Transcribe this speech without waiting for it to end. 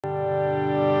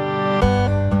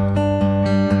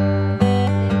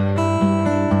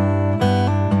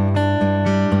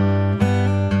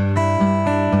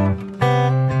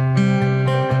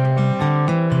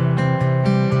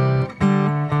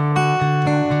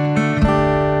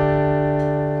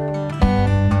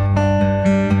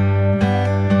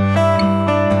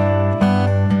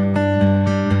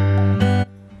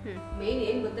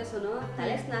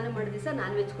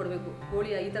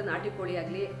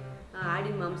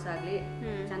Fruits ಆಗಲಿ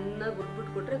ಚೆನ್ನಾಗಿ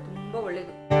ಹುರ್ಬಿಟ್ಟು ಕೊಟ್ಟರೆ ತುಂಬ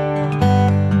ಒಳ್ಳೆಯದು.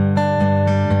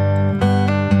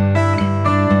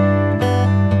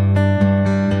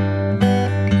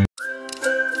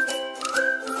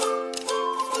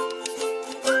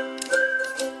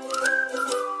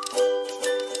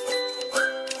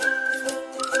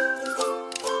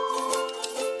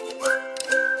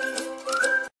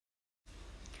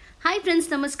 ಹಾಯ್ ಫ್ರೆಂಡ್ಸ್,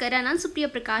 ನಮಸ್ಕಾರ. ನಾನು Supriya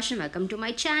Prakash. Welcome to my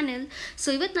channel. So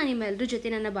ಇವತ್ತು ನಾನು ನಿಮ್ಮೆಲ್ಲರ ಜೊತೆ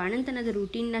ನನ್ನ ಬಾಣಂತನದ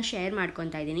ರೂಟೀನ್ನ ಶೇರ್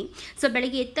ಮಾಡ್ಕೊತಾ ಇದ್ದೀನಿ. ಸೊ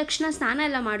ಬೆಳಗ್ಗೆ ಎದ್ದ ತಕ್ಷಣ ಸ್ನಾನ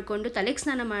ಎಲ್ಲ ಮಾಡಿಕೊಂಡು ತಲೆಗೆ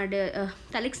ಸ್ನಾನ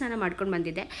ಮಾಡ್ಕೊಂಡು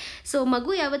ಬಂದಿದ್ದೆ. ಸೊ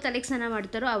ಮಗು ಯಾವತ್ತು ತಲೆಗೆ ಸ್ನಾನ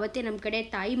ಮಾಡ್ತಾರೋ ಅವತ್ತೇ ನಮ್ಮ ಕಡೆ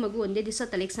ತಾಯಿ ಮಗು ಒಂದೇ ದಿವಸ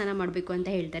ತಲೆಗೆ ಸ್ನಾನ ಮಾಡಬೇಕು ಅಂತ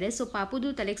ಹೇಳ್ತಾರೆ. ಸೊ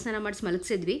ಪಾಪುದು ತಲೆಗೆ ಸ್ನಾನ ಮಾಡಿಸಿ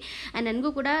ಮಲಗಿಸಿದ್ವಿ. ಆ್ಯಂಡ್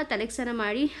ನನಗೂ ಕೂಡ ತಲೆಗೆ ಸ್ನಾನ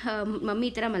ಮಾಡಿ ಮಮ್ಮಿ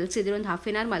ಈ ಥರ ಮಲಗಿಸಿದ್ರು. ಒಂದು ಹಾಫ್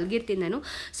ಆನ್ ಅವರ್ ಮಲಗಿರ್ತೀನಿ ನಾನು.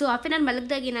 ಸೊ ಹಾಫ್ ಆನ್ ಅವರ್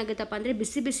ಮಲಗಿದಾಗ ಏನಾಗುತ್ತಪ್ಪ ಅಂದರೆ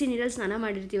ಬಿಸಿ ನೀರಲ್ಲಿ ಸ್ನಾನ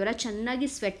ಮಾಡಿರ್ತೀವಲ್ಲ, ಚೆನ್ನಾಗಿ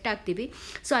ಸ್ವೆಟ್ ಆಗ್ತೀವಿ.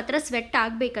 ಸೊ ಆ ಥರ ಸ್ವೆಟ್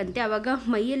ಆಗಬೇಕಂತೆ, ಆವಾಗ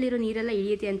ಮೈಯಲ್ಲಿರೋ ನೀರೆಲ್ಲ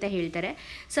ಇಳಿಯುತ್ತೆ ಅಂತ ಹೇಳ್ತಾರೆ.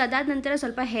 ಸೊ ಅದಾದ ನಂತರ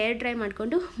ಸ್ವಲ್ಪ ಹೇರ್ ಡ್ರೈ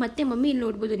ಮಾಡಿಕೊಂಡು ಮತ್ತೆ ಮಮ್ಮಿ ಇಲ್ಲಿ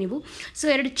ನೋಡ್ಬೋದು ನೀವು. ಸೊ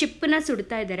 2 ಚಿಪ್ಪನ್ನ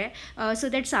ಸುಡ್ತಾ ಇದ್ದಾರೆ. ಸೊ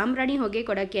ದಟ್ ಸಾಂಬ್ರಾಣಿ ಹೊಗೆ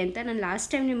ಕೊಡೋಕ್ಕೆ ಅಂತ. ನಾನು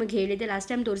ಲಾಸ್ಟ್ ಟೈಮ್ ನಿಮಗೆ ಹೇಳಿದ್ದೆ,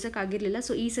 ಲಾಸ್ಟ್ ಟೈಮ್ ತೋರ್ಸೋಕ್ಕಾಗಿರಲಿಲ್ಲ.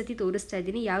 ಸೊ ಈ ಸತಿ ತೋರಿಸ್ತಾ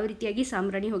ಇದ್ದೀನಿ ಯಾವ ರೀತಿಯಾಗಿ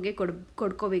ಸಾಂಬ್ರಾಣಿ ಹೊಗೆ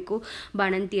ಕೊಡ್ಕೋಬೇಕು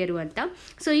ಬಾಣಂತಿಯರು ಅಂತ.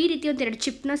 ಸೊ ಈ ರೀತಿ ಒಂದು 2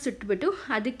 ಚಿಪ್ಪನ್ನ ಸುಟ್ಬಿಟ್ಟು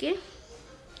ಅದಕ್ಕೆ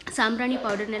ಸಾಂಬ್ರಾಣಿ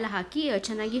ಪೌಡರ್ನೆಲ್ಲ ಹಾಕಿ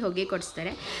ಚೆನ್ನಾಗಿ ಹೊಗೆ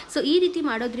ಕೊಡಿಸ್ತಾರೆ. ಸೊ ಈ ರೀತಿ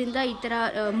ಮಾಡೋದ್ರಿಂದ ಈ ಥರ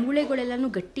ಮೂಳೆಗಳೆಲ್ಲನೂ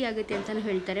ಗಟ್ಟಿ ಆಗುತ್ತೆ ಅಂತಲೂ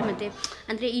ಹೇಳ್ತಾರೆ. ಮತ್ತು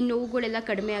ಅಂದರೆ ಈ ನೋವುಗಳೆಲ್ಲ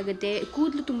ಕಡಿಮೆ ಆಗುತ್ತೆ,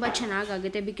 ಕೂದಲು ತುಂಬ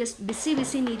ಚೆನ್ನಾಗಾಗುತ್ತೆ. ಬಿಕಾಸ್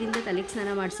ಬಿಸಿ ನೀರಿಂದ ತಲೆಗೆ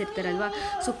ಸ್ನಾನ ಮಾಡಿಸಿರ್ತಾರಲ್ವ,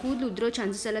 ಸೊ ಕೂದಲು ಉದ್ರೋ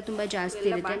ಚಾನ್ಸಸ್ ಎಲ್ಲ ತುಂಬ ಜಾಸ್ತಿ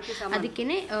ಇರುತ್ತೆ. ಅದಕ್ಕೇ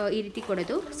ಈ ರೀತಿ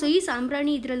ಕೊಡೋದು. ಸೊ ಈ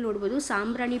ಸಾಂಬ್ರಾಣಿ ಇದರಲ್ಲಿ ನೋಡ್ಬೋದು,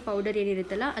 ಸಾಂಬ್ರಾಣಿ ಪೌಡರ್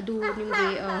ಏನಿರುತ್ತಲ್ಲ ಅದು ನಿಮಗೆ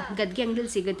ಗದ್ಗೆ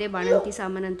ಅಂಗಡಿಯಲ್ಲಿ ಸಿಗುತ್ತೆ. ಬಾಣಂತಿ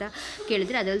ಸಾಮಾನು ಅಂತ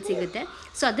ಕೇಳಿದ್ರೆ ಅದರಲ್ಲಿ ಸಿಗುತ್ತೆ.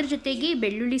 ಸೊ ಅದ್ರ ಜೊತೆಗೆ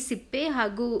ಬೆಳ್ಳುಳ್ಳಿ ಸಿಪ್ಪೆ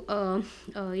ಹಾಗೂ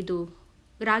ಇದು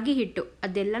ರಾಗಿ ಹಿಟ್ಟು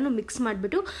ಅದೆಲ್ಲನೂ ಮಿಕ್ಸ್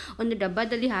ಮಾಡಿಬಿಟ್ಟು ಒಂದು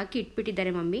ಡಬ್ಬದಲ್ಲಿ ಹಾಕಿ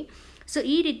ಇಟ್ಬಿಟ್ಟಿದ್ದಾರೆ ಮಮ್ಮಿ. ಸೊ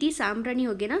ಈ ರೀತಿ ಸಾಂಬ್ರಾಣಿ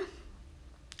ಹೊಗೆನ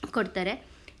ಕೊಡ್ತಾರೆ.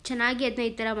 ಚೆನ್ನಾಗಿ ಅದನ್ನ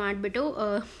ಈ ಥರ ಮಾಡಿಬಿಟ್ಟು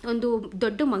ಒಂದು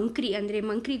ದೊಡ್ಡ ಮಂಕ್ರಿ, ಅಂದರೆ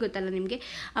ಮಂಕ್ರಿ ಗೊತ್ತಲ್ಲ ನಿಮಗೆ,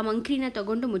 ಆ ಮಂಕ್ರಿನ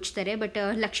ತೊಗೊಂಡು ಮುಚ್ತಾರೆ. ಬಟ್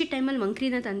ಲಕ್ಷಿ ಟೈಮಲ್ಲಿ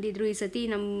ಮಂಕ್ರಿನ ತಂದಿದ್ರು. ಈ ಸತಿ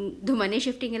ನಮ್ಮದು ಮನೆ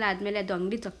ಶಿಫ್ಟಿಂಗ್ ಎಲ್ಲ ಆದಮೇಲೆ ಅದು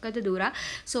ಅಂಗಡಿ ತಕ್ಕದು ದೂರ.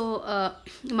 ಸೊ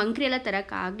ಮಂಕ್ರಿ ಎಲ್ಲ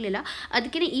ತರೋಕ್ಕಾಗಲಿಲ್ಲ.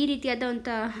 ಅದಕ್ಕೇ ಈ ರೀತಿಯಾದ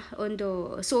ಒಂದು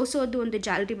ಸೋಸೋದು ಒಂದು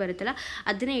ಜಾಲರಿ ಬರುತ್ತಲ್ಲ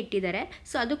ಅದನ್ನೇ ಇಟ್ಟಿದ್ದಾರೆ.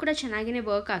 ಸೊ ಅದು ಕೂಡ ಚೆನ್ನಾಗಿಯೇ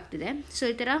ವರ್ಕ್ ಆಗ್ತಿದೆ. ಸೊ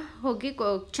ಈ ಥರ ಹೊಗೆ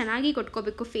ಚೆನ್ನಾಗಿ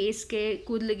ಕೊಟ್ಕೋಬೇಕು ಫೇಸ್ಗೆ,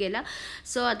 ಕೂದಲಿಗೆಲ್ಲ.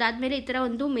 ಸೊ ಅದಾದಮೇಲೆ ಈ ಥರ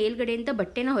ಒಂದು ಮೇಲ್ಗಡೆಯಿಂದ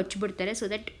ಬಟ್ಟೆನ ಹೊಚ್ಚಿಬಿಡ್ತಾರೆ. ಸೊ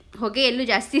ದಟ್ ಹೊಗೆ ಎಲ್ಲೂ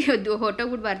ಜಾಸ್ತಿ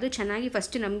ಹೊಟ್ಟೋಗ್ಬಿಡ್ಬಾರ್ದು, ಚೆನ್ನಾಗಿ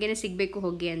ಫಸ್ಟ್ ನಮಗೇನೆ ಸಿಗಬೇಕು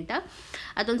ಹೊಗೆ ಅಂತ.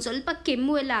 ಅದೊಂದು ಸ್ವಲ್ಪ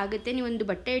ಕೆಮ್ಮು ಎಲ್ಲ ಆಗುತ್ತೆ. ನೀವೊಂದು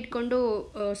ಬಟ್ಟೆ ಇಟ್ಕೊಂಡು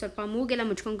ಸ್ವಲ್ಪ ಮೂಗೆಲ್ಲ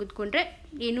ಮುಚ್ಕೊಂಡು ಕೂತ್ಕೊಂಡ್ರೆ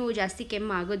ಏನೂ ಜಾಸ್ತಿ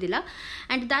ಕೆಮ್ಮು ಆಗೋದಿಲ್ಲ.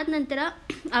 ಆ್ಯಂಡ್ ಅದಾದ ನಂತರ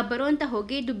ಆ ಬರುವಂಥ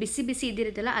ಹೊಗೆದು ಬಿಸಿ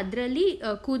ಇದಿರುತ್ತಲ್ಲ ಅದರಲ್ಲಿ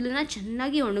ಕೂದಲನ್ನ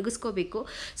ಚೆನ್ನಾಗಿ ಒಣಗಿಸ್ಕೋಬೇಕು.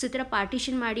 ಸೊ ಈ ಥರ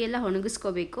ಪಾರ್ಟಿಷನ್ ಮಾಡಿ ಎಲ್ಲ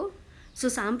ಒಣಗಿಸ್ಕೋಬೇಕು. ಸೊ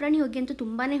ಸಾಂಬ್ರಾಣಿ ಹೊಗೆ ಅಂತೂ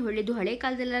ತುಂಬಾ ಒಳ್ಳೆಯದು. ಹಳೆ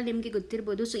ಕಾಲದಲ್ಲೆಲ್ಲ ನಿಮಗೆ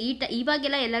ಗೊತ್ತಿರ್ಬೋದು. ಸೊ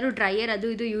ಇವಾಗೆಲ್ಲ ಎಲ್ಲರೂ ಡ್ರೈಯರ್ ಅದು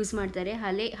ಇದು ಯೂಸ್ ಮಾಡ್ತಾರೆ.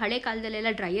 ಹಳೆ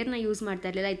ಕಾಲದಲ್ಲೆಲ್ಲ ಡ್ರೈಯರ್ನ ಯೂಸ್ ಮಾಡ್ತಾ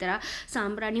ಇರಲಿಲ್ಲ. ಈ ಥರ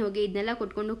ಸಾಂಬ್ರಾಣಿ ಹೊಗೆ ಇದನ್ನೆಲ್ಲ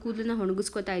ಕೊಟ್ಕೊಂಡು ಕೂದಲನ್ನ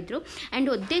ಒಣಗಿಸ್ಕೋತಾ ಇದ್ರು.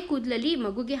 ಆ್ಯಂಡ್ ಒದ್ದೆ ಕೂದಲಲ್ಲಿ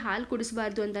ಮಗುಗೆ ಹಾಲು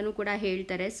ಕುಡಿಸ್ಬಾರ್ದು ಅಂತಲೂ ಕೂಡ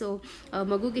ಹೇಳ್ತಾರೆ. ಸೊ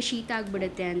ಮಗುಗೆ ಶೀತ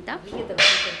ಆಗಿಬಿಡುತ್ತೆ ಅಂತ.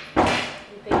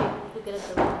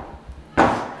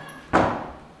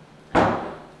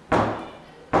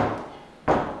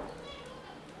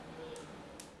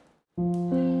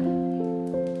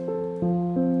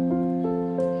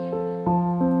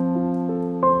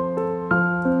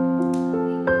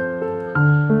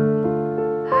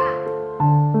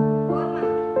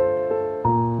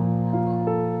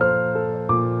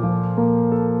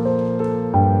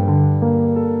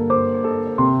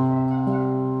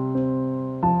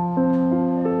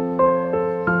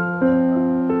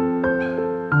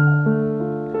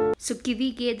 ಸೊ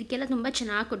ಕಿವಿಗೆ ಅದಕ್ಕೆಲ್ಲ ತುಂಬ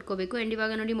ಚೆನ್ನಾಗಿ ಕೊಟ್ಕೋಬೇಕು. ಆ್ಯಂಡ್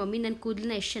ಇವಾಗ ನೋಡಿ ಮಮ್ಮಿ ನನ್ನ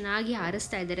ಕೂದಲನ್ನ ಎಷ್ಟು ಚೆನ್ನಾಗಿ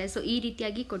ಹಾರಿಸ್ತಾ ಇದ್ದಾರೆ. ಸೊ ಈ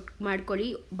ರೀತಿಯಾಗಿ ಮಾಡ್ಕೊಳ್ಳಿ.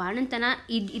 ಬಾಣಂತನ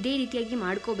ಇದೇ ರೀತಿಯಾಗಿ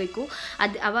ಮಾಡ್ಕೋಬೇಕು.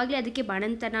 ಆವಾಗಲೇ ಅದಕ್ಕೆ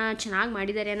ಬಾಣಂತನ ಚೆನ್ನಾಗಿ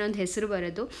ಮಾಡಿದ್ದಾರೆ ಅನ್ನೋ ಒಂದು ಹೆಸರು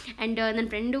ಬರೋದು. ಆ್ಯಂಡ್ ನನ್ನ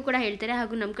ಫ್ರೆಂಡು ಕೂಡ ಹೇಳ್ತಾರೆ,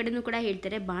 ಹಾಗೂ ನಮ್ಮ ಕಡೆನೂ ಕೂಡ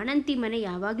ಹೇಳ್ತಾರೆ, ಬಾಣಂತಿ ಮನೆ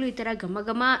ಯಾವಾಗಲೂ ಈ ಥರ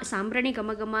ಘಮ ಸಾಂಬ್ರಾಣಿ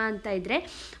ಘಮ ಅಂತ ಇದ್ದರೆ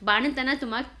ಬಾಣಂತನ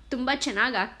ತುಂಬ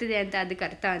ಚೆನ್ನಾಗಿ ಆಗ್ತಿದೆ ಅಂತ ಅದಕ್ಕೆ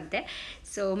ಅರ್ಥ ಅಂತೆ.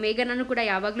 ಸೊ ಮೇಘನೂ ಕೂಡ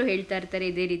ಯಾವಾಗಲೂ ಹೇಳ್ತಾ ಇರ್ತಾರೆ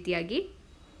ಇದೇ ರೀತಿಯಾಗಿ.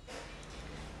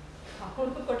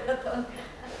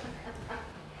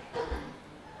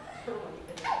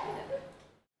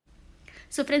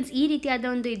 ಸೊ ಫ್ರೆಂಡ್ಸ್, ಈ ರೀತಿಯಾದ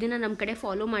ಒಂದು ಇದನ್ನು ನಮ್ಮ ಕಡೆ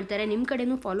ಫಾಲೋ ಮಾಡ್ತಾರೆ. ನಿಮ್ಮ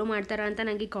ಕಡೆನೂ ಫಾಲೋ ಮಾಡ್ತಾರಾ ಅಂತ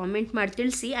ನನಗೆ ಕಾಮೆಂಟ್ ಮಾಡಿ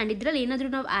ತಿಳಿಸಿ. ಆ್ಯಂಡ್ ಇದರಲ್ಲಿ ಏನಾದರೂ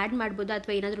ನಾವು ಆ್ಯಡ್ ಮಾಡ್ಬೋದಾ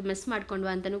ಅಥವಾ ಏನಾದರೂ ಮಿಸ್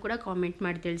ಮಾಡ್ಕೊಂಡ್ವಾ ಅಂತಲೂ ಕೂಡ ಕಾಮೆಂಟ್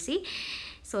ಮಾಡಿ ತಿಳಿಸಿ.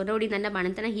 ಸೊ ನೋಡಿ, ನನ್ನ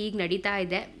ಬಾಣಂತನ ಹೀಗೆ ನಡೀತಾ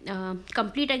ಇದೆ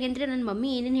ಕಂಪ್ಲೀಟಾಗಿ. ಅಂದರೆ ನನ್ನ ಮಮ್ಮಿ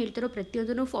ಏನೇನು ಹೇಳ್ತಾರೋ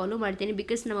ಪ್ರತಿಯೊಂದನ್ನು ಫಾಲೋ ಮಾಡ್ತೀನಿ.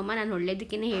 ಬಿಕಾಸ್ ನಮ್ಮಮ್ಮ ನಾನು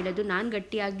ಒಳ್ಳೇದಕ್ಕೇ ಹೇಳೋದು, ನಾನು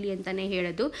ಗಟ್ಟಿಯಾಗಲಿ ಅಂತಲೇ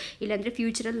ಹೇಳೋದು, ಇಲ್ಲಾಂದರೆ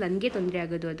ಫ್ಯೂಚರಲ್ಲಿ ನನಗೆ ತೊಂದರೆ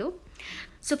ಆಗೋದು ಅದು.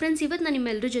 ಸೊ ಫ್ರೆಂಡ್ಸ್, ಇವತ್ತು ನಾನು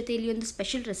ನಿಮ್ಮೆಲ್ಲರ ಜೊತೆ ಇಲ್ಲಿ ಒಂದು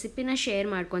ಸ್ಪೆಷಲ್ ರೆಸಿಪಿನ ಶೇರ್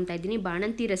ಮಾಡ್ಕೊತಾ ಇದ್ದೀನಿ.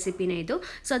 ಬಾಣಂತಿ ರೆಸಿಪಿನೇ ಇದು.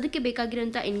 ಸೊ ಅದಕ್ಕೆ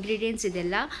ಬೇಕಾಗಿರೋಂಥ ಇಂಗ್ರೀಡಿಯೆಂಟ್ಸ್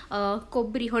ಇದೆಲ್ಲ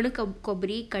ಕೊಬ್ಬರಿ,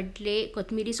 ಕೊಬ್ಬರಿ, ಕಡಲೆ,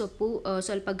 ಕೊತ್ತಂಬರಿ ಸೊಪ್ಪು,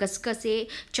 ಸ್ವಲ್ಪ ಗಸಗಸೆ,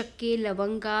 ಚಕ್ಕೆ,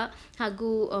 ಲವಂಗ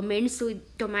ಹಾಗೂ ಮೆಣಸು,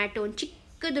 ಟೊಮ್ಯಾಟೊ, ಒಂದು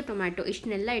ಚಿಕ್ಕದು ಟೊಮ್ಯಾಟೊ,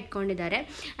 ಇಷ್ಟನ್ನೆಲ್ಲ ಇಟ್ಕೊಂಡಿದ್ದಾರೆ.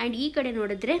 ಆ್ಯಂಡ್ ಈ ಕಡೆ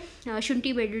ನೋಡಿದ್ರೆ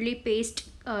ಶುಂಠಿ ಬೆಳ್ಳುಳ್ಳಿ ಪೇಸ್ಟ್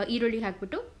ಈರುಳ್ಳಿ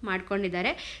ಹಾಕ್ಬಿಟ್ಟು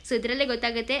ಮಾಡ್ಕೊಂಡಿದ್ದಾರೆ. ಸೊ ಇದರಲ್ಲೇ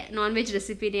ಗೊತ್ತಾಗುತ್ತೆ ನಾನ್ ವೆಜ್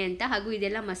ರೆಸಿಪಿನೇ ಅಂತ. ಹಾಗೂ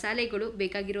ಇದೆಲ್ಲ ಮಸಾಲೆಗಳು,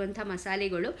 ಬೇಕಾಗಿರುವಂಥ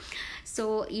ಮಸಾಲೆಗಳು. ಸೊ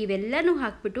ಇವೆಲ್ಲನೂ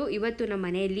ಹಾಕ್ಬಿಟ್ಟು ಇವತ್ತು ನಮ್ಮ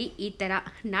ಮನೆಯಲ್ಲಿ ಈ ಥರ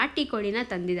ನಾಟಿ ಕೋಳಿನ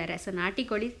ತಂದಿದ್ದಾರೆ. ಸೊ ನಾಟಿ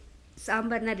ಕೋಳಿ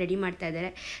ಸಾಂಬಾರನ್ನ ರೆಡಿ ಮಾಡ್ತಾ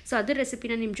ಇದ್ದಾರೆ. ಸೊ ಅದ್ರ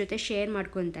ರೆಸಿಪಿನ ನಿಮ್ಮ ಜೊತೆ ಶೇರ್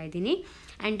ಮಾಡ್ಕೊತಾ ಇದ್ದೀನಿ.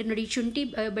 ಆ್ಯಂಡ್ ನೋಡಿ, ಶುಂಠಿ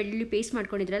ಬೆಳ್ಳುಳ್ಳಿ ಪೇಸ್ಟ್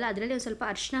ಮಾಡ್ಕೊಂಡಿದ್ರಲ್ಲ, ಅದರಲ್ಲಿ ಒಂದು ಸ್ವಲ್ಪ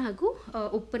ಅರಿಶಿನ ಹಾಗೂ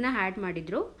ಉಪ್ಪನ್ನ ಆ್ಯಡ್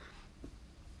ಮಾಡಿದರು.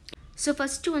 ಸೊ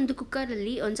ಫಸ್ಟು ಒಂದು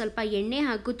ಕುಕ್ಕರಲ್ಲಿ ಒಂದು ಸ್ವಲ್ಪ ಎಣ್ಣೆ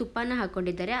ಹಾಗೂ ತುಪ್ಪನ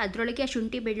ಹಾಕ್ಕೊಂಡಿದ್ದಾರೆ. ಅದರೊಳಗೆ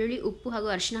ಶುಂಠಿ ಬೆಳ್ಳುಳ್ಳಿ ಉಪ್ಪು ಹಾಗೂ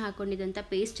ಅರಿಶಿನ ಹಾಕ್ಕೊಂಡಿದ್ದಂಥ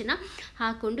ಪೇಸ್ಟನ್ನ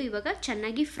ಹಾಕ್ಕೊಂಡು ಇವಾಗ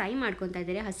ಚೆನ್ನಾಗಿ ಫ್ರೈ ಮಾಡ್ಕೊತಾ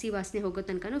ಇದ್ದಾರೆ. ಹಸಿ ವಾಸನೆ ಹೋಗೋ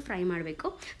ತನಕ ಫ್ರೈ ಮಾಡಬೇಕು.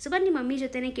 ಸೊ ಬನ್ನಿ ಮಮ್ಮಿ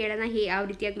ಜೊತೆನೇ ಕೇಳೋಣ ಯಾವ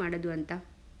ರೀತಿಯಾಗಿ ಮಾಡೋದು ಅಂತ.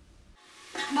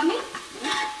 ಮಮ್ಮಿ,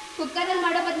 ಕುಕ್ಕರಲ್ಲಿ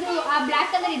ಮಾಡೋ ಬದಲು ಆ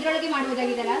ಬ್ಲ್ಯಾಕ್ ಕಲರ್ ಇದರೊಳಗೆ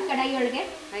ಮಾಡ್ಬೋದಾಗಿದಲ್ಲ, ಕಡಾಯಿ ಒಳಗೆ?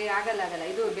 ಆಗಲ್ಲ,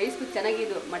 ಇದು ಬೇಯಿಸ್ಬೇಕು ಚೆನ್ನಾಗಿ.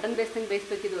 ಇದು ಮಟನ್ ಬೇಯಿಸ್ದಂಗೆ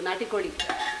ಬೇಯಿಸ್ಬೇಕಿದು. ನಾಟಿ ಕೋಳಿ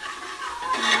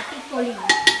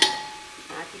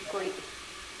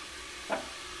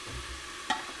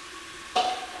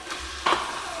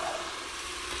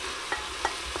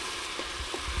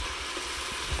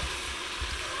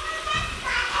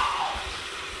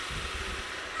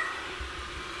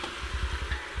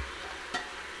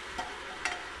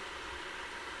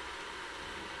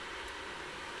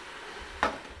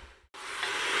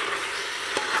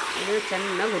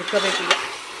ಚೆನ್ನಾಗಿ ಹುರ್ಕೋಬೇಕೀಗ.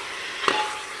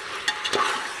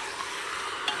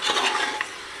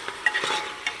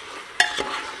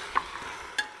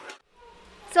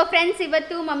 ಸೊ ಫ್ರೆಂಡ್ಸ್,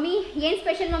 ಇವತ್ತು ಮಮ್ಮಿ ಏನು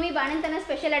ಸ್ಪೆಷಲ್ ಮಮ್ಮಿ? ಬಾಣಂತನ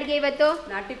ಸ್ಪೆಷಲ್ ಅಡುಗೆ ಇವತ್ತು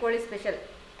ನಾಟಿ ಕೋಳಿ ಸ್ಪೆಷಲ್.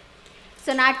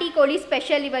 ಸೊ ನಾಟಿ ಕೋಳಿ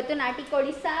ಸ್ಪೆಷಲ್ ಇವತ್ತು. ನಾಟಿ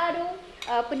ಕೋಳಿ ಸಾರು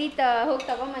ಪುನೀತ್ ಹೋಗಿ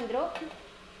ತಗೊಂಬಂದ್ರು.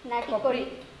 ನಾಟಿ ಕೋಳಿ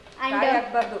ಆ್ಯಂಡ್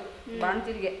ಹಾಕ್ಬಾರ್ದು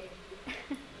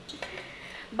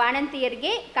ಬಾಣಂತಿಯರಿಗೆ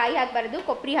ಕಾಯಿ ಹಾಕಬಾರ್ದು,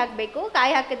 ಕೊಬ್ಬರಿ ಹಾಕಬೇಕು.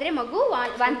 ಕಾಯಿ ಹಾಕಿದ್ರೆ ಮಗು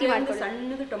ವಾಂತಿ ಮಾಡ್ಕೊಂಡು.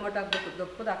 ಸಣ್ಣದು ಟೊಮೊಟೊ ಹಾಕ್ಬೇಕು,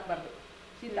 ದಪ್ಪದು ಹಾಕ್ಬಾರ್ದು.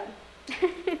 ಶೀತ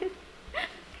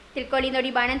ತಿಳ್ಕೊಳ್ಳಿ.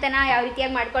 ನೋಡಿ ಬಾಣಂತನ ಯಾವ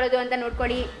ರೀತಿಯಾಗಿ ಮಾಡ್ಕೊಳ್ಳೋದು ಅಂತ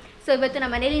ನೋಡ್ಕೊಳ್ಳಿ. ಸೊ ಇವತ್ತು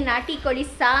ನಮ್ಮ ಮನೇಲಿ ನಾಟಿ ಕೋಳಿ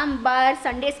sambar,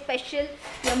 Sunday special.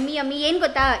 Yummy yummy. ಏನು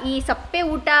ಗೊತ್ತಾ, ಈ ಸಪ್ಪೆ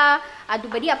ಊಟ ಅದು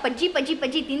ಬರೀ ಆ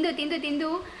ಪಜ್ಜಿ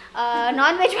ತಿಂದು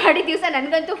ನಾನ್ ವೆಜ್ ಮಾಡಿದ ದಿವಸ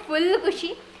ನನಗಂತೂ ಫುಲ್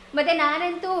ಖುಷಿ. ಮತ್ತು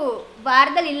ನಾನಂತೂ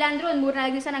ವಾರದಲ್ಲಿ ಇಲ್ಲ ಅಂದರೂ ಒಂದು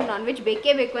 3-4 ದಿವಸ ನಂಗೆ ನಾನ್ ವೆಜ್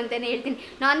ಬೇಕೇ ಬೇಕು ಅಂತಲೇ ಹೇಳ್ತೀನಿ.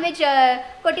 ನಾನ್ ವೆಜ್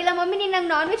ಕೊಟ್ಟಿಲ್ಲ ಮಮ್ಮಿ, ನೀನು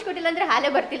ನಂಗೆ ನಾನ್ ವೆಜ್ ಕೊಟ್ಟಿಲ್ಲ ಅಂದರೆ ಹಾಲೇ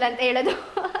ಬರ್ತಿಲ್ಲ ಅಂತ ಹೇಳೋದು.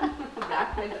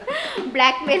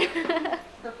 ಬ್ಲ್ಯಾಕ್ ಮೇಲ್.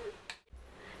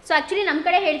 ಸೊ ಆ್ಯಕ್ಚುಲಿ ನಮ್ಮ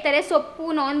ಕಡೆ ಹೇಳ್ತಾರೆ ಸೊಪ್ಪು,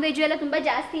 ನಾನ್ ವೆಜ್ ಎಲ್ಲ ತುಂಬ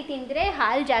ಜಾಸ್ತಿ ತಿಂದರೆ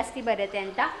ಹಾಲು ಜಾಸ್ತಿ ಬರುತ್ತೆ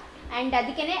ಅಂತ. ಆ್ಯಂಡ್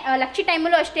ಅದಕ್ಕೇ ಲಕ್ಷಿ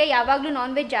ಟೈಮಲ್ಲೂ ಅಷ್ಟೇ ಯಾವಾಗಲೂ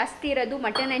ನಾನ್ ವೆಜ್ ಜಾಸ್ತಿ ಇರೋದು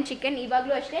ಮಟನ್ ಆ್ಯಂಡ್ ಚಿಕನ್.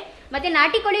 ಇವಾಗಲೂ ಅಷ್ಟೇ. ಮತ್ತು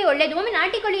ನಾಟಿ ಕೋಳಿ ಒಳ್ಳೇದು. ಮಮ್ಮಿ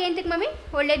ನಾಟಿ ಕೋಳಿ ಏನಂತಕ್ಕೆ ಮಮ್ಮಿ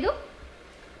ಒಳ್ಳೇದು?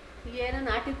 ಏನೋ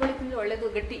ನಾಟಿ ಕೋಳಿ ತಿಂದರೆ ಒಳ್ಳೇದು,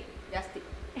 ಗಟ್ಟಿ ಜಾಸ್ತಿ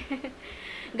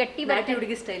ಗಟ್ಟಿ ಬರುತ್ತೆ,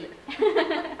 ಹುಡುಗಿ ಸ್ಟೈಲ್.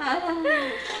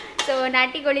 ಸೊ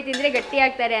ನಾಟಿ ಕೋಳಿ ತಿಂದರೆ ಗಟ್ಟಿ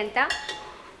ಆಗ್ತಾರೆ ಅಂತ.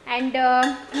 ಆ್ಯಂಡ್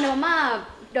ನಮ್ಮಮ್ಮ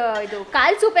ಇದು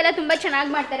ಕಾಲು ಸೂಪ್ ಎಲ್ಲ ತುಂಬ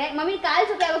ಚೆನ್ನಾಗಿ ಮಾಡ್ತಾರೆ. ಮಮ್ಮಿ ಕಾಲು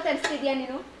ಸೂಪ್ ಯಾವಾಗ ತರಿಸ್ತಿದ್ಯಾ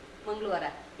ನೀನು? ಮಂಗಳವಾರ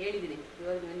ಹೇಳಿದ್ದೀನಿ.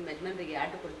 ಇವಾಗ ನನ್ನ ಯಜಮಾನ್ರಿಗೆ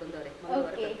ಆರ್ಡ್ರ್ ಕೊಟ್ಕೊಂಡವ್ರೆ.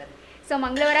 ಓಕೆ. ಸೊ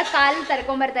ಮಂಗಳವಾರ ಕಾಲು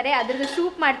ತರ್ಕೊಂಬರ್ತಾರೆ, ಅದ್ರದ್ದು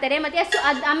ಸೂಪ್ ಮಾಡ್ತಾರೆ. ಮತ್ತು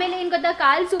ಆಮೇಲೆ ಏನು ಗೊತ್ತಾ,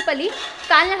 ಕಾಲು ಸೂಪಲ್ಲಿ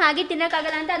ಕಾಲನ್ನ ಹಾಗೆ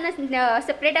ತಿನ್ನೋಕ್ಕಾಗಲ್ಲ ಅಂತ ಅದನ್ನ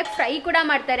ಸಪ್ರೇಟಾಗಿ ಫ್ರೈ ಕೂಡ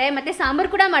ಮಾಡ್ತಾರೆ, ಮತ್ತು ಸಾಂಬಾರು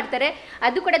ಕೂಡ ಮಾಡ್ತಾರೆ.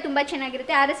 ಅದು ಕೂಡ ತುಂಬ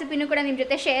ಚೆನ್ನಾಗಿರುತ್ತೆ. ಆ ರೆಸಿಪಿನೂ ಕೂಡ ನಿಮ್ಮ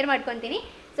ಜೊತೆ ಶೇರ್ ಮಾಡ್ಕೊತೀನಿ.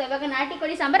 ಸೊ ಇವಾಗ ನಾಟಿ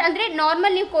ಕೋಳಿ ಸಾಂಬಾರು ಅಂದರೆ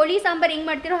ನಾರ್ಮಲ್ ನೀವು ಕೋಳಿ ಸಾಂಬಾರು ಹೆಂಗೆ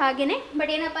ಮಾಡ್ತಿರೋ ಹಾಗೇ.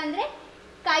 ಬಟ್ ಏನಪ್ಪ ಅಂದರೆ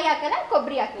ಕಾಯಿ ಹಾಕಲ್ಲ,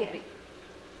 ಕೊಬ್ಬರಿ ಹಾಕ್ತಿರ್ರಿ.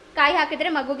 ಕಾಯಿ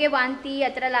ಹಾಕಿದ್ರೆ ಮಗುಗೆ ವಾಂತಿ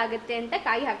ಆ ಥರ ಎಲ್ಲ ಆಗುತ್ತೆ ಅಂತ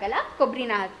ಕಾಯಿ ಹಾಕಲ್ಲ,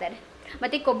 ಕೊಬ್ಬರಿನ ಹಾಕ್ತಾರೆ.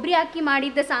 ಮತ್ತು ಕೊಬ್ಬರಿ ಹಾಕಿ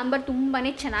ಮಾಡಿದ್ದ ಸಾಂಬಾರು ತುಂಬಾ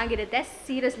ಚೆನ್ನಾಗಿರುತ್ತೆ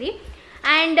ಸೀರಿಯಸ್ಲಿ.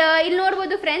 ಆ್ಯಂಡ್ ಇಲ್ಲಿ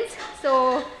ನೋಡ್ಬೋದು ಫ್ರೆಂಡ್ಸ್, ಸೊ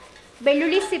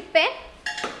ಬೆಳ್ಳುಳ್ಳಿ ಸಿಪ್ಪೆ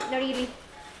ನೋಡಿ ಇಲ್ಲಿ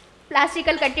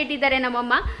ಪ್ಲಾಸ್ಟಿಕಲ್ಲಿ ಕಟ್ಟಿಟ್ಟಿದ್ದಾರೆ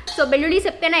ನಮ್ಮಮ್ಮ. ಸೊ ಬೆಳ್ಳುಳ್ಳಿ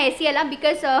ಸಿಪ್ಪೆನ ಎಸೆಯಲ್ಲ,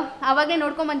 ಬಿಕಾಸ್ ಆವಾಗಲೇ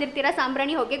ನೋಡ್ಕೊಂಬಂದಿರ್ತೀರ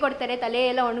ಸಾಂಬ್ರಾಣಿ ಹೊಗೆ ಕೊಡ್ತಾರೆ ತಲೆ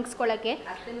ಎಲ್ಲ ಒಣಗಿಸ್ಕೊಳ್ಳೋಕ್ಕೆ.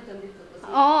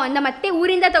 ನಮ್ಮ ಅತ್ತೆ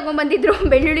ಊರಿಂದ ತೊಗೊಂಬಂದಿದ್ರು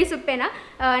ಬೆಳ್ಳುಳ್ಳಿ ಸಿಪ್ಪೆನ.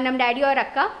 ನಮ್ಮ ಡ್ಯಾಡಿಯವ್ರ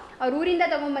ಅಕ್ಕ ಅವ್ರ ಊರಿಂದ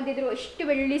ತೊಗೊಂಬಂದಿದ್ರು ಎಷ್ಟು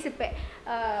ಬೆಳ್ಳುಳ್ಳಿ ಸಿಪ್ಪೆ.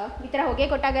 ಈ ಥರ ಹೊಗೆ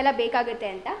ಕೊಟ್ಟಾಗೆಲ್ಲ ಬೇಕಾಗುತ್ತೆ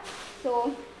ಅಂತ. ಸೊ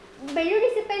ಬೆಳ್ಳುಳ್ಳಿ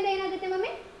ಸಿಪ್ಪೆಯಿಂದ ಏನಾಗುತ್ತೆ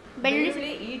ಮಮ್ಮಿ?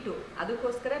 ಬೆಳ್ಳುಳ್ಳಿ ಈಟು,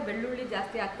 ಅದಕ್ಕೋಸ್ಕರ ಬೆಳ್ಳುಳ್ಳಿ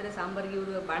ಜಾಸ್ತಿ ಹಾಕ್ತಾರೆ ಸಾಂಬಾರ್ಗೆ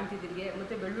ಇವರು ಬಾಣ್ತಿದ್ರಿಗೆ.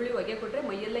 ಮತ್ತೆ ಬೆಳ್ಳುಳ್ಳಿ ಹೊಗೆ ಕೊಟ್ಟರೆ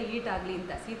ಮೈಯೆಲ್ಲ ಈಟ್ ಆಗಲಿ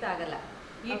ಅಂತ, ಶೀತ ಆಗಲ್ಲ.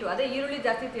 ಈಟು ಅದೇ ಈರುಳ್ಳಿ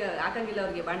ಜಾಸ್ತಿ ಹಾಕಂಗಿಲ್ಲ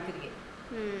ಅವ್ರಿಗೆ ಬಾಣ್ತಿದ್ರಿಗೆ.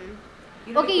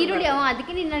 ಓಕೆ, ಈರುಳ್ಳಿ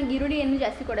ಅದಕ್ಕೆ ನನಗೆ ಈರುಳ್ಳಿ ಏನು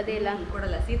ಜಾಸ್ತಿ ಕೊಡೋದೇ ಇಲ್ಲ,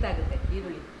 ಕೊಡಲ್ಲ, ಶೀತ ಆಗುತ್ತೆ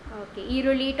ಈರುಳ್ಳಿ. ಓಕೆ,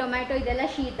 ಈರುಳ್ಳಿ ಟೊಮ್ಯಾಟೊ ಇದೆಲ್ಲ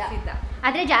ಶೀತ.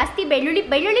 ಆದರೆ ಜಾಸ್ತಿ ಬೆಳ್ಳುಳ್ಳಿ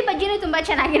ಬಜ್ಜಿನೂ ತುಂಬ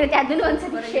ಚೆನ್ನಾಗಿರುತ್ತೆ. ಅದನ್ನು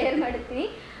ಒಂದ್ಸತಿ ಶೇರ್ ಮಾಡುತ್ತೀನಿ.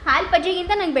 ಹಾಲು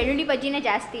ಬಜ್ಜಿಗಿಂತ ನಂಗೆ ಬೆಳ್ಳುಳ್ಳಿ ಬಜ್ಜಿನೇ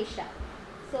ಜಾಸ್ತಿ ಇಷ್ಟ.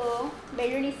 ಸೊ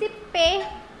ಬೆಳ್ಳುಳ್ಳಿ ಸಿಪ್ಪೆ.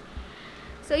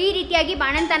 ಸೊ ಈ ರೀತಿಯಾಗಿ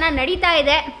ಬಾಣಂತನ ನಡೀತಾ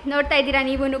ಇದೆ, ನೋಡ್ತಾ ಇದ್ದೀರಾ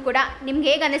ನೀವೂ ಕೂಡ. ನಿಮ್ಗೆ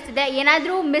ಹೇಗೆ ಅನ್ನಿಸ್ತಿದೆ?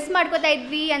 ಏನಾದರೂ ಮಿಸ್ ಮಾಡ್ಕೋತಾ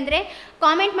ಇದ್ವಿ ಅಂದರೆ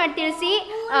ಕಾಮೆಂಟ್ ಮಾಡಿ ತಿಳಿಸಿ,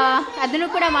 ಅದನ್ನು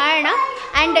ಕೂಡ ಮಾಡೋಣ.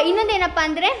 ಆ್ಯಂಡ್ ಇನ್ನೊಂದೇನಪ್ಪ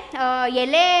ಅಂದರೆ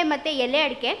ಎಲೆ ಮತ್ತು ಎಲೆ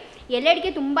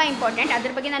ಅಡಿಕೆ ತುಂಬ ಇಂಪಾರ್ಟೆಂಟ್.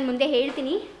 ಅದ್ರ ಬಗ್ಗೆ ನಾನು ಮುಂದೆ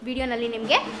ಹೇಳ್ತೀನಿ ವಿಡಿಯೋನಲ್ಲಿ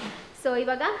ನಿಮಗೆ. ಸೊ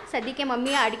ಇವಾಗ ಸದ್ಯಕ್ಕೆ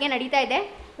ಮಮ್ಮಿ ಅಡುಗೆ ನಡೀತಾ ಇದೆ,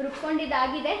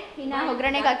 ರುಬ್ಕೊಂಡಿದ್ದಾಗಿದೆ, ಇನ್ನು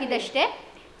ಒಗ್ಗರಣೆಗೆ ಹಾಕಿದ್ದಷ್ಟೇ.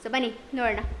 ಸೊ ಬನ್ನಿ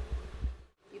ನೋಡೋಣ.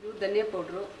 ಇದು ಧನಿಯಾ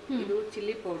ಪೌಡ್ರು, ಇದು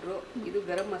ಚಿಲ್ಲಿ ಪೌಡ್ರು, ಇದು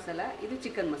ಗರಂ ಮಸಾಲ, ಇದು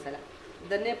ಚಿಕನ್ ಮಸಾಲ.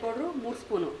 ಧನಿಯಾ powder 3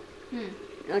 spoon,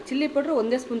 chilli powder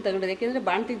 1 spoon ತಗೊಂಡಿದೆ. ಯಾಕೆಂದರೆ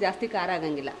ಬಾಣ್ತಿಗೆ ಜಾಸ್ತಿ ಖಾರ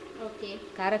ಆಗಂಗಿಲ್ಲ, ಓಕೆ,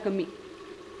 ಖಾರ ಕಮ್ಮಿ.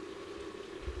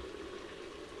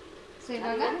 ಸೊ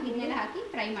ಇವಾಗ ಇದನ್ನೆಲ್ಲ ಹಾಕಿ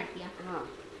ಫ್ರೈ ಮಾಡ್ತೀಯಾ? ಹಾಂ,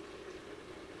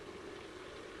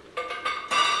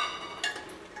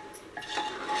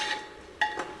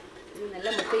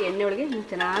 ಇದನ್ನೆಲ್ಲ ಮತ್ತೆ ಎಣ್ಣೆ ಒಳಗೆ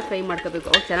ಚೆನ್ನಾಗಿ ಫ್ರೈ ಮಾಡ್ಕೋಬೇಕು,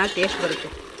 ಅವಾಗ ಚೆನ್ನಾಗಿ ಟೇಸ್ಟ್ ಬರುತ್ತೆ.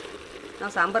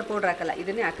 ನಾವು ಸಾಂಬಾರು ಪೌಡ್ರ್ ಹಾಕಲ್ಲ,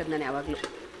 ಇದನ್ನೇ ಹಾಕೋದು ನಾನು ಯಾವಾಗಲೂ.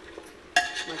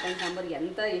 ಮಟನ್ ಸಾಂಬಾರು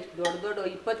ಎಂತ ಎಷ್ಟು ದೊಡ್ಡ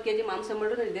 20 kg ಮಾಂಸ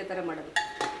ಮಾಡಿದ್ರು ಇದೇ ಥರ ಮಾಡೋದು,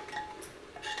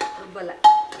 ರುಬ್ಬಲ್ಲ.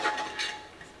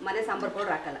 ಮನೆ ಸಾಂಬಾರು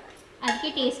ಪೌಡ್ರ್ ಹಾಕಲ್ಲ, ಅದಕ್ಕೆ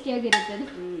ಟೇಸ್ಟಿಯಾಗಿರುತ್ತೆ ಅದು.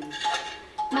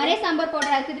 ಮನೆ ಸಾಂಬಾರು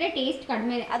ಪೌಡರ್ ಹಾಕಿದ್ರೆ ಟೇಸ್ಟ್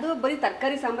ಕಡಿಮೆ. ಅದು ಬರೀ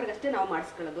ತರಕಾರಿ ಸಾಂಬಾರಿಗೆ ಅಷ್ಟೇ ನಾವು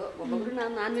ಮಾಡಿಸ್ಕೊಳ್ಳೋದು. ಒಬ್ಬೊಬ್ರು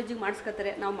ನಾನ್ ವೆಜ್ಜಿಗೆ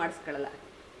ಮಾಡಿಸ್ಕೊತಾರೆ, ನಾವು ಮಾಡಿಸ್ಕೊಳ್ಳಲ್ಲ.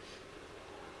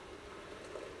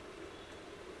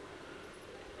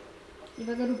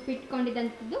 ಇವಾಗ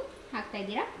ರುಬ್ಬಿಟ್ಕೊಂಡಿದ್ದಂಥದ್ದು ಹಾಕ್ತಾ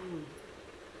ಇದ್ದೀರಾ.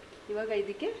 ಇವಾಗ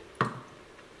ಇದಕ್ಕೆ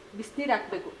ಬಿಸಿನೀರು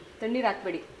ಹಾಕಬೇಕು, ತಣ್ಣೀರು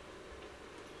ಹಾಕಬೇಡಿ.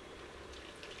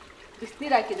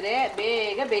 ಬಿಸಿನೀರು ಹಾಕಿದರೆ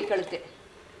ಬೇಗ ಬೇಯ್ಕೊಳ್ಳುತ್ತೆ,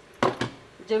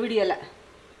 ಜವಿಡಿಯಲ್ಲ,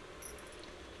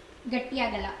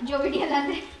 ಗಟ್ಟಿಯಾಗಲ್ಲ. ಜೋವಿಡಿಯಲ್ಲ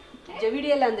ಅಂದರೆ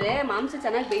ಜವಿಡಿಯಲ್ಲ ಅಂದರೆ ಮಾಂಸ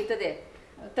ಚೆನ್ನಾಗಿ ಬೇಯ್ತದೆ.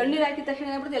 ತಣ್ಣೀರು ಹಾಕಿದ ತಕ್ಷಣ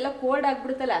ಏನಾಗ್ಬಿಡುತ್ತೆ, ಎಲ್ಲ ಕೋಲ್ಡ್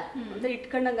ಆಗ್ಬಿಡುತ್ತಲ್ಲ, ಒಂಥರ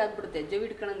ಇಟ್ಕೊಂಡಂಗೆ ಆಗ್ಬಿಡುತ್ತೆ, ಜವಿ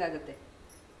ಇಟ್ಕೊಂಡಂಗೆ ಆಗುತ್ತೆ.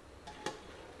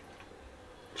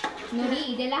 ನೋಡಿ,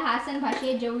 ಇದೆಲ್ಲ ಹಾಸನ ಭಾಷೆ.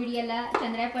 ಜೋವಿಡಿಯಲ್ಲ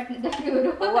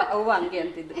ಚಂದ್ರಾಯಪಟ್ಟಣದವರು ಅವ್ವ ಹಂಗೆ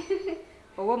ಅಂತಿದ್ದು.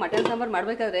 ಅವ್ವ ಮಟನ್ ಸಾಂಬಾರು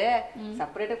ಮಾಡ್ಬೇಕಾದ್ರೆ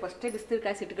ಸಪ್ರೇಟಾಗಿ ಫಸ್ಟೇ ಬಿಸಿನೀರು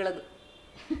ಕಾಯಿಸಿ ಇಟ್ಕೊಳ್ಳೋದು.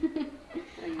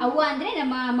 ಅವ್ವ ಅಂದರೆ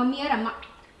ನಮ್ಮ ಮಮ್ಮಿಯವರ ಅಮ್ಮ,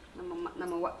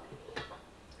 ನಮ್ಮವ್ವ.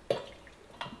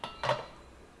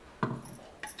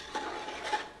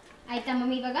 ಆಯ್ತಾ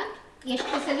ಮಮ್ಮಿ? ಇವಾಗ ಎಷ್ಟು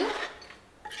ಬಿಸಲು?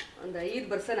 ಒಂದು 5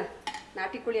 ಬರ್ಸೋಣ.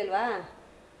 ನಾಟಿ ಕೋಳಿ ಅಲ್ವಾ,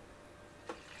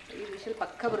 5 ವಿಷಲ್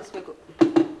ಪಕ್ಕ ಬರೆಸ್ಬೇಕು.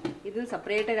 ಇದನ್ನು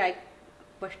ಸಪ್ರೇಟಾಗಿ ಹಾಕಿ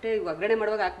ಫಸ್ಟೇ ಒಗ್ಗರಣೆ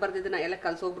ಮಾಡುವಾಗ ಹಾಕ್ಬಾರ್ದು, ಇದನ್ನ ಎಲ್ಲ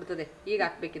ಕಲಸೋಗ್ಬಿಡ್ತದೆ. ಈಗ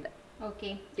ಹಾಕ್ಬೇಕಿದ್ದ. ಓಕೆ,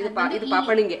 ಇದು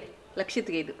ಪಾಪಣಿಗೆ,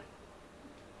 ಲಕ್ಷಿತ್ಗೆ. ಇದು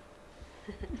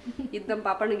ನಮ್ಮ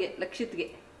ಪಾಪಣಿಗೆ, ಲಕ್ಷಿತ್ಗೆ.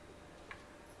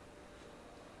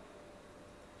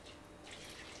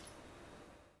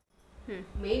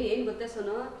 ಮೇನ್ ಏನು ಗೊತ್ತೇ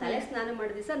ಸೋನು, ತಲೆ ಸ್ನಾನ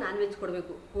ಮಾಡಿದ ದಿವಸ ನಾನ್ ವೆಜ್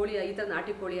ಕೊಡಬೇಕು. ಕೋಳಿ ಈ ಥರ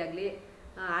ನಾಟಿ ಕೋಳಿ ಆಗಲಿ,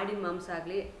 ಆಡಿನ ಮಾಂಸ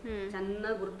ಆಗಲಿ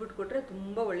ಚೆನ್ನಾಗಿ ಹುರಿದ್ಬಿಟ್ಟು ಕೊಟ್ರೆ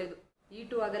ತುಂಬಾ ಒಳ್ಳೇದು.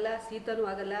 ಹೀಟು ಆಗಲ್ಲ, ಶೀತನೂ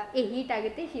ಆಗಲ್ಲ. ಹೀಟ್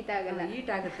ಆಗುತ್ತೆ, ಶೀತ ಆಗಲ್ಲ.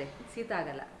 ಹೀಟ್ ಆಗುತ್ತೆ, ಶೀತ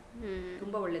ಆಗಲ್ಲ.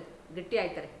 ತುಂಬಾ ಒಳ್ಳೇದು, ಗಟ್ಟಿ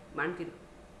ಆಯ್ತಾರೆ ಮಾಡ್ತಿದ್ರು.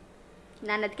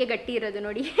 ನಾನು ಅದಕ್ಕೆ ಗಟ್ಟಿ ಇರೋದು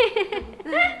ನೋಡಿ.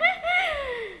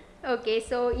 ಓಕೆ,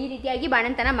 ಸೊ ಈ ರೀತಿಯಾಗಿ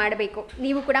ಬಾಣಂತನ ಮಾಡಬೇಕು.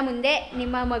 ನೀವು ಕೂಡ ಮುಂದೆ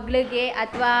ನಿಮ್ಮ ಮಗಳಿಗೆ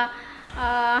ಅಥವಾ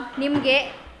ನಿಮಗೆ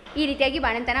ಈ ರೀತಿಯಾಗಿ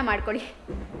ಬಾಣಂತನ ಮಾಡ್ಕೊಳ್ಳಿ.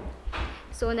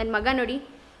 ಸೊ ನನ್ನ ಮಗ ನೋಡಿ,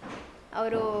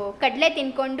 ಅವರು ಕಡಲೆ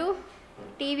ತಿನ್ಕೊಂಡು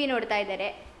ಟಿ ವಿ ನೋಡ್ತಾ ಇದ್ದಾರೆ.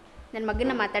 ನನ್ನ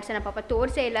ಮಗನ್ನ ಮಾತಾಡ್ಸೋಣ, ಪಾಪ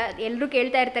ತೋರಿಸೇ ಇಲ್ಲ. ಎಲ್ಲರೂ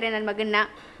ಕೇಳ್ತಾ ಇರ್ತಾರೆ ನನ್ನ ಮಗನ್ನ,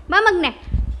 ಮಗನೇ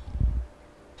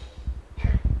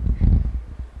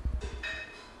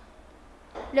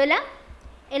ಲೋಲಾ,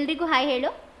 ಎಲ್ರಿಗೂ ಹಾಯ್ ಹೇಳು.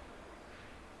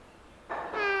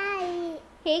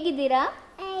 ಹೇಗಿದ್ದೀರಾ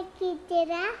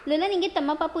ಲೋಲಾ? ನಿಂಗೆ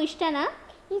ತಮ್ಮ ಪಾಪು ಇಷ್ಟನಾ?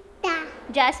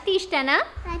 ಜಾಸ್ತಿ ಇಷ್ಟನಾ?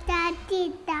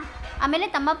 ಆಮೇಲೆ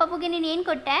ತಮ್ಮ ಪಾಪುಗೆ ನೀನು ಏನು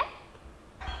ಕೊಟ್ಟೆ?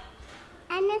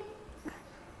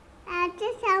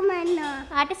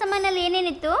 ಆಟ ಸಾಮಾನಲ್ಲಿ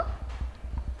ಏನೇನಿತ್ತು?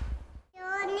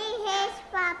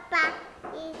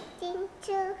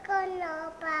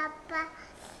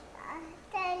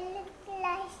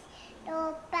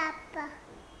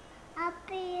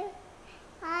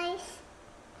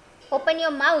 Open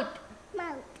your mouth.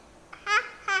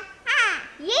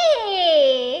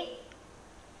 Yay!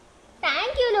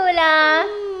 Thank you Lola.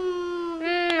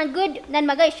 Good. ನನ್ನ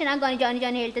ಮಗ ಎಷ್ಟು ಚೆನ್ನಾಗಿ ಜಾನಿ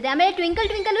ಜಾನಿ ಹೇಳ್ತದೆ. ಆಮೇಲೆ ಟ್ವಿಂಕಲ್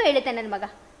ಟ್ವಿಂಕಲು ಹೇಳುತ್ತೆ ನನ್ನ ಮಗ.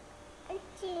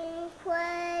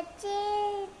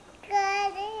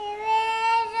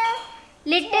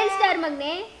 ಲಿಟಲ್ ಸ್ಟಾರ್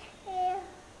ಮಗನೇ.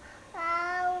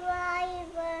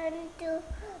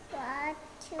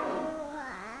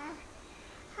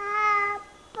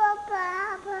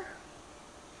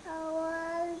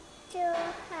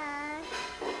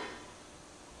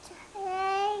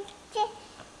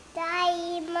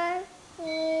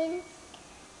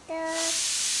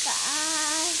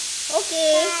 Okay,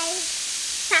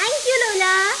 thank you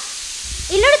ಲೋಲಾ.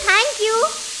 ಇಲ್ಲಿ ನೋಡು, thank you.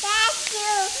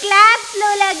 Claps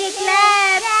ಲೋಲಾಗೆ,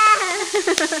 clap.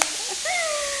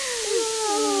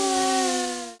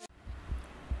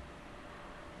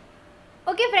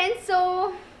 Okay friends, so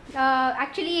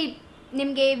actually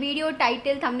ನಿಮಗೆ ವಿಡಿಯೋ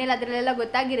ಟೈಟಲ್ ಥಂಬ್ನೇಲ್ ಅದರಲ್ಲೆಲ್ಲ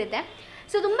ಗೊತ್ತಾಗಿರುತ್ತೆ.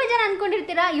 ಸೊ ತುಂಬ ಜನ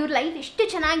ಅಂದ್ಕೊಂಡಿರ್ತೀರ ಇವ್ರ ಲೈಫ್ ಎಷ್ಟು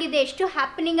ಚೆನ್ನಾಗಿದೆ, ಎಷ್ಟು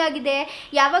ಹ್ಯಾಪನಿಂಗ್ ಆಗಿದೆ,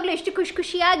 ಯಾವಾಗಲೂ ಎಷ್ಟು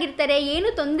ಖುಷಿಯಾಗಿರ್ತಾರೆ, ಏನೂ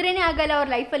ತೊಂದರೆನೇ ಆಗಲ್ಲ ಅವ್ರ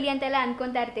ಲೈಫಲ್ಲಿ ಅಂತೆಲ್ಲ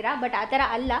ಅಂದ್ಕೊತಾ ಇರ್ತೀರಾ. ಬಟ್ ಆ ಥರ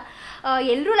ಅಲ್ಲ.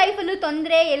 ಎಲ್ಲರೂ ಲೈಫಲ್ಲೂ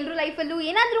ತೊಂದರೆ, ಎಲ್ಲರೂ ಲೈಫಲ್ಲೂ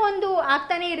ಏನಾದರೂ ಒಂದು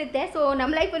ಆಗ್ತಾನೇ ಇರುತ್ತೆ. ಸೊ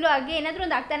ನಮ್ಮ ಲೈಫಲ್ಲೂ ಹಾಗೆ ಏನಾದರೂ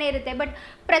ಒಂದು ಆಗ್ತಾನೇ ಇರುತ್ತೆ. ಬಟ್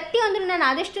ಪ್ರತಿಯೊಂದರೂ ನಾನು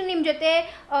ಆದಷ್ಟು ನಿಮ್ಮ ಜೊತೆ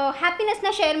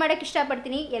ಹ್ಯಾಪಿನೆಸ್ನ ಶೇರ್ ಮಾಡೋಕ್ಕೆ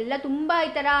ಇಷ್ಟಪಡ್ತೀನಿ. ಎಲ್ಲ ತುಂಬ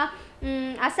ಈ ಥರ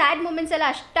ಆ ಸ್ಯಾಡ್ ಮೂಮೆಂಟ್ಸ್ ಎಲ್ಲ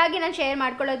ಅಷ್ಟಾಗಿ ನಾನು ಶೇರ್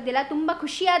ಮಾಡ್ಕೊಳ್ಳೋದಿಲ್ಲ. ತುಂಬ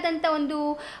ಖುಷಿಯಾದಂಥ ಒಂದು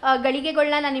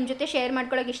ಗಳಿಗೆಗಳನ್ನ ನಾನು ನಿಮ್ಮ ಜೊತೆ ಶೇರ್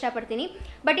ಮಾಡ್ಕೊಳ್ಳೋಕೆ ಇಷ್ಟಪಡ್ತೀನಿ.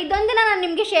 ಬಟ್ ಇದೊಂದನ್ನು ನಾನು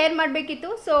ನಿಮಗೆ ಶೇರ್ ಮಾಡಬೇಕಿತ್ತು.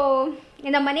 ಸೊ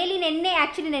ನಮ್ಮ ಮನೇಲಿ ನೆನ್ನೆ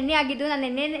ಆಗಿದ್ದು, ನಾನು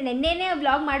ನೆನ್ನೆನೇ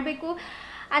ವ್ಲಾಗ್ ಮಾಡಬೇಕು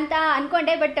ಅಂತ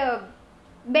ಅಂದ್ಕೊಂಡೆ. ಬಟ್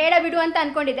ಬೇಡ ಬಿಡು ಅಂತ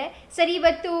ಅಂದ್ಕೊಂಡಿದ್ದೆ. ಸರಿ,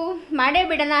 ಇವತ್ತು ಮಾಡೇ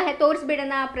ಬಿಡೋಣ,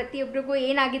 ತೋರಿಸ್ಬಿಡೋಣ ಪ್ರತಿಯೊಬ್ಬರಿಗೂ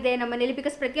ಏನಾಗಿದೆ ನಮ್ಮ ಮನೇಲಿ.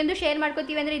 ಬಿಕಾಸ್ ಪ್ರತಿಯೊಂದು ಶೇರ್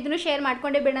ಮಾಡ್ಕೋತೀವಿ ಅಂದರೆ ಇದನ್ನು ಶೇರ್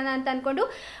ಮಾಡ್ಕೊಂಡೇ ಬಿಡೋಣ ಅಂತ ಅಂದ್ಕೊಂಡು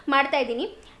ಮಾಡ್ತಾಯಿದ್ದೀನಿ.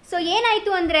 ಸೊ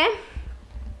ಏನಾಯಿತು ಅಂದರೆ,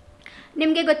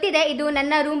 ನಿಮಗೆ ಗೊತ್ತಿದೆ ಇದು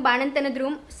ನನ್ನ ರೂಮ್, ಬಾಣಂತನದ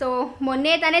ರೂಮ್. ಸೊ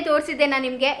ಮೊನ್ನೆ ತಾನೇ ತೋರಿಸಿದ್ದೆ ನಾನು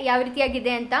ನಿಮಗೆ ಯಾವ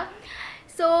ರೀತಿಯಾಗಿದೆ ಅಂತ.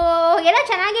 ಸೊ ಎಲ್ಲ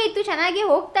ಚೆನ್ನಾಗೇ ಇತ್ತು, ಚೆನ್ನಾಗೇ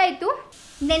ಹೋಗ್ತಾ ಇತ್ತು.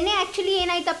 ನಿನ್ನೆ ಆ್ಯಕ್ಚುಲಿ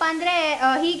ಏನಾಯ್ತಪ್ಪ ಅಂದರೆ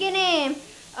ಹೀಗೇ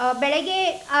ಬೆಳಗ್ಗೆ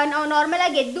ನಾವು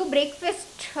ನಾರ್ಮಲಾಗಿ ಎದ್ದು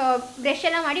ಬ್ರೇಕ್ಫಾಸ್ಟ್ ಬ್ರಷ್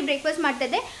ಎಲ್ಲ ಮಾಡಿ ಬ್ರೇಕ್ಫಾಸ್ಟ್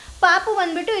ಮಾಡ್ತಾಯಿದ್ದೆ. ಪಾಪು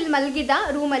ಬಂದುಬಿಟ್ಟು ಇಲ್ಲಿ ಮಲಗಿದ್ದ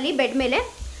ರೂಮಲ್ಲಿ ಬೆಡ್ ಮೇಲೆ.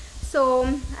 ಸೊ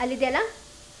ಅಲ್ಲಿದೆಯಲ್ಲ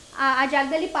ಆ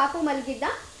ಜಾಗದಲ್ಲಿ ಪಾಪು ಮಲಗಿದ್ದ.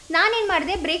 ನಾನೇನು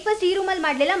ಮಾಡಿದೆ, ಬ್ರೇಕ್ಫಾಸ್ಟ್ ಈ ರೂಮಲ್ಲಿ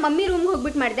ಮಾಡಲಿಲ್ಲ, ಮಮ್ಮಿ ರೂಮ್ಗೆ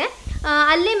ಹೋಗ್ಬಿಟ್ಟು ಮಾಡಿದೆ.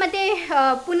 ಅಲ್ಲೇ ಮತ್ತು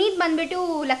ಪುನೀತ್ ಬಂದುಬಿಟ್ಟು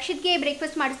ಲಕ್ಷಿತ್ಗೆ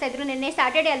ಬ್ರೇಕ್ಫಾಸ್ಟ್ ಮಾಡಿಸ್ತಾಯಿದ್ರು. ನಿನ್ನೆ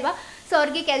ಸ್ಯಾಟರ್ಡೇ ಅಲ್ವಾ, ಸೊ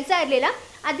ಅವ್ರಿಗೆ ಕೆಲಸ ಇರಲಿಲ್ಲ,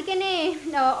 ಅದಕ್ಕೇ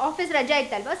ಆಫೀಸ್ ರಜಾ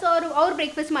ಇತ್ತಲ್ವ, ಸೊ ಅವ್ರು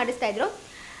ಬ್ರೇಕ್ಫಾಸ್ಟ್ ಮಾಡಿಸ್ತಾಯಿದ್ರು.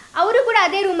 ಅವರು ಕೂಡ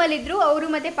ಅದೇ ರೂಮಲ್ಲಿದ್ದರು, ಅವರು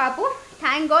ಮತ್ತು ಪಾಪು.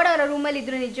 ಥ್ಯಾಂಕ್ ಗಾಡ್ ಅವರ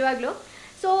ರೂಮಲ್ಲಿದ್ದರು ನಿಜವಾಗ್ಲೂ.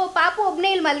 ಸೊ ಪಾಪು ಒಬ್ಬನೇ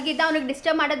ಇಲ್ಲಿ ಮಲಗಿದ್ದ, ಅವ್ನಿಗೆ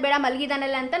ಡಿಸ್ಟರ್ಬ್ ಮಾಡೋದು ಬೇಡ,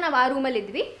 ಮಲಗಿದಾನಲ್ಲ ಅಂತ ನಾವು ಆ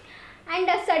ರೂಮಲ್ಲಿದ್ವಿ.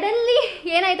 ಆ್ಯಂಡ್ ಸಡನ್ಲಿ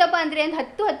ಏನಾಯ್ತಪ್ಪ ಅಂದರೆ ಒಂದು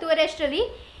 10-10:30 ಅಷ್ಟರಲ್ಲಿ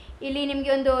ಇಲ್ಲಿ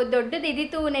ನಿಮಗೆ ಒಂದು ದೊಡ್ಡದು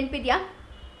ಇದ್ದಿತ್ತು, ನೆನಪಿದೆಯಾ?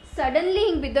 ಸಡನ್ಲಿ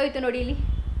ಹಿಂಗೆ ಬಿದ್ದೋಯ್ತು ನೋಡಿ ಇಲ್ಲಿ.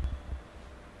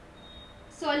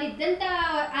 ಸೊ ಅಲ್ಲಿದ್ದಂಥ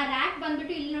ಆ ರ್ಯಾಕ್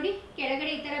ಬಂದ್ಬಿಟ್ಟು ಇಲ್ಲಿ ನೋಡಿ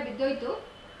ಕೆಳಗಡೆ ಈ ಥರ ಬಿದ್ದೋಯ್ತು.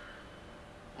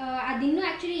 ಅದಿನ್ನೂ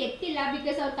ಆ್ಯಕ್ಚುಲಿ ಎತ್ತಿಲ್ಲ,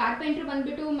 ಬಿಕಾಸ್ ಅವ್ರು ಕಾರ್ಪೆಂಟ್ರ್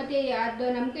ಬಂದುಬಿಟ್ಟು ಮತ್ತು ಅದು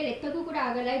ನಮ್ಮ ಕೈಲಿ ಎತ್ತಕ್ಕೂ ಕೂಡ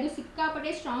ಆಗೋಲ್ಲ. ಇದು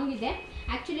ಸಿಕ್ಕಾಪಟ್ಟೆ ಸ್ಟ್ರಾಂಗ್ ಇದೆ.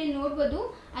 ಆ್ಯಕ್ಚುಲಿ ನೋಡ್ಬೋದು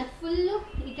ಅದು ಫುಲ್ಲು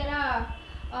ಈ ಥರ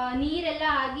ನೀರೆಲ್ಲ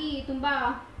ಆಗಿ ತುಂಬ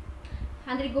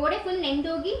ಅಂದರೆ ಗೋಡೆ ಫುಲ್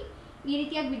ನೆಂದೋಗಿ ಈ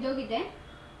ರೀತಿಯಾಗಿ ಬಿದ್ದೋಗಿದೆ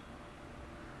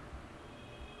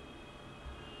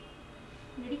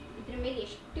ನೋಡಿ. ಇದ್ರ ಮೇಲೆ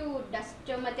ಎಷ್ಟು ಡಸ್ಟ್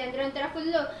ಮತ್ತು ಅಂದರೆ ಒಂಥರ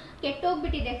ಫುಲ್ಲು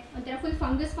ಕೆಟ್ಟೋಗ್ಬಿಟ್ಟಿದೆ, ಒಂಥರ ಫುಲ್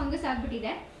ಫಂಗಸ್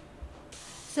ಆಗಿಬಿಟ್ಟಿದೆ.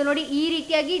 ಸೊ ನೋಡಿ ಈ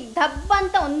ರೀತಿಯಾಗಿ ದಬ್ಬ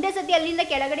ಅಂತ ಒಂದೇ ಸತಿ ಅಲ್ಲಿಂದ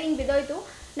ಕೆಳಗಡೆ ಹಿಂಗೆ ಬಿದ್ದೋಯ್ತು.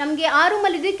 ನಮಗೆ ಆ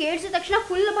ರೂಮಲ್ಲಿದ್ವಿ, ಕೇಳಿಸಿದ ತಕ್ಷಣ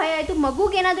ಫುಲ್ ಭಯ ಆಯಿತು.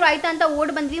 ಮಗುಗೆ ಏನಾದರೂ ಆಯಿತಾ ಅಂತ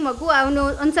ಓಡಿ ಬಂದ್ವಿ. ಮಗು ಅವನು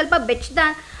ಒಂದು ಸ್ವಲ್ಪ ಬೆಚ್ಚದ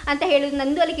ಅಂತ ಹೇಳಿದ್ರು.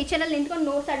 ನಂದು ಅಲ್ಲಿ ಕಿಚನಲ್ಲಿ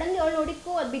ನಿಂತ್ಕೊಂಡು ಸಡನ್ಲಿ ಅವಳು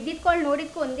ನೋಡಿದ್ಕೋ, ಅದು ಬಿದ್ದಿದ್ಕೊಂಡು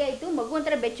ನೋಡಿದ್ಕೋ ಒಂದೇ ಆಯಿತು. ಮಗು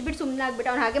ಒಂಥರ ಬೆಚ್ಚಿಬಿಟ್ಟು ಸುಮ್ಮನೆ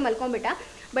ಆಗ್ಬಿಟ್ಟು ಅವ್ನು ಹಾಗೆ ಮಲ್ಕೊಂಡ್ಬಿಟ್ಟ.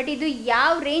 ಬಟ್ ಇದು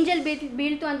ಯಾವ ರೇಂಜಲ್ಲಿ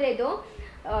ಬೀಳ್ತು ಅಂದರೆ ಇದು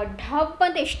ಢಪ್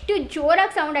ಅಂತ ಎಷ್ಟು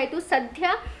ಜೋರಾಗಿ ಸೌಂಡ್ ಆಯಿತು. ಸದ್ಯ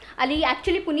ಅಲ್ಲಿ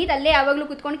ಆ್ಯಕ್ಚುಲಿ ಪುನೀತ್ ಅಲ್ಲೇ ಯಾವಾಗಲೂ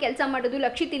ಕುತ್ಕೊಂಡು ಕೆಲಸ ಮಾಡೋದು,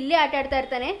 ಲಕ್ಷಿತ್ ಇಲ್ಲೇ ಆಟ ಆಡ್ತಾ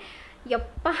ಇರ್ತಾನೆ.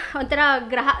 ಯಪ್ಪ ಒಂಥರ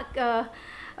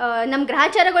ನಮ್ಮ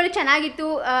ಗ್ರಹಚಾರಗಳು ಚೆನ್ನಾಗಿತ್ತು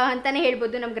ಅಂತಲೇ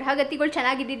ಹೇಳ್ಬೋದು. ನಮ್ಮ ಗ್ರಹಗತಿಗಳು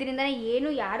ಚೆನ್ನಾಗಿದ್ದರಿಂದ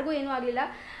ಯಾರಿಗೂ ಏನೂ ಆಗಲಿಲ್ಲ.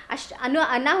 ಅಷ್ಟು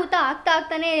ಅನಾಹುತ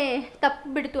ಆಗ್ತಾನೆ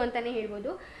ತಪ್ಪಿಬಿಡ್ತು ಅಂತಲೇ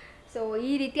ಹೇಳ್ಬೋದು. ಸೊ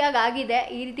ಈ ರೀತಿಯಾಗಿ ಆಗಿದೆ,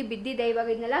 ಈ ರೀತಿ ಬಿದ್ದಿದೆ. ಇವಾಗ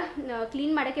ಇದನ್ನೆಲ್ಲ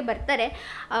ಕ್ಲೀನ್ ಮಾಡೋಕ್ಕೆ ಬರ್ತಾರೆ,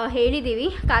 ಹೇಳಿದ್ದೀವಿ.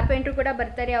 ಕಾರ್ಪೆಂಟ್ರು ಕೂಡ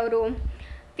ಬರ್ತಾರೆ. ಅವರು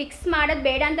ಫಿಕ್ಸ್ ಮಾಡೋದು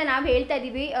ಬೇಡ ಅಂತ ನಾವು ಹೇಳ್ತಾ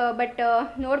ಇದ್ದೀವಿ, ಬಟ್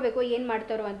ನೋಡಬೇಕು ಏನು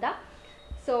ಮಾಡ್ತಾರೋ ಅಂತ.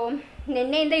 ಸೊ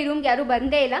ನಿನ್ನೆಯಿಂದ ಈ ರೂಮ್ಗೆ ಯಾರೂ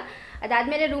ಬಂದೇ ಇಲ್ಲ.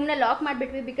 ಅದಾದಮೇಲೆ ರೂಮ್ನ ಲಾಕ್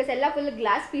ಮಾಡಿಬಿಟ್ವಿ, ಬಿಕಾಸ್ ಎಲ್ಲ ಫುಲ್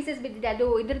ಗ್ಲಾಸ್ ಪೀಸಸ್ ಬಿದ್ದಿದೆ. ಅದು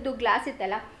ಇದ್ರದ್ದು ಗ್ಲಾಸ್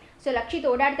ಇತ್ತಲ್ಲ, ಸೊ ಲಕ್ಷಿತ್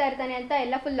ಓಡಾಡ್ತಾ ಇರ್ತಾನೆ ಅಂತ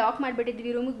ಎಲ್ಲ ಫುಲ್ ಲಾಕ್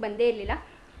ಮಾಡಿಬಿಟ್ಟಿದ್ವಿ, ರೂಮಿಗೆ ಬಂದೇ ಇರಲಿಲ್ಲ.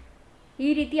 ಈ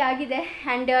ರೀತಿ ಆಗಿದೆ.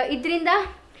 ಆ್ಯಂಡ್ ಇದರಿಂದ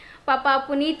ಪಾಪ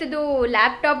ಪುನೀತ್ದು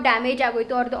ಲ್ಯಾಪ್ಟಾಪ್ ಡ್ಯಾಮೇಜ್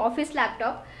ಆಗೋಯ್ತು, ಅವ್ರದ್ದು ಆಫೀಸ್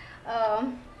ಲ್ಯಾಪ್ಟಾಪ್.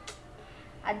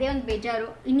 ಅದೇ ಒಂದು ಬೇಜಾರು.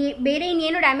 ಬೇರೆ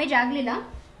ಇನ್ನೇನು ಡ್ಯಾಮೇಜ್ ಆಗಲಿಲ್ಲ.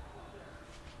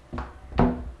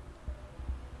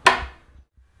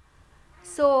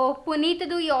 ಸೊ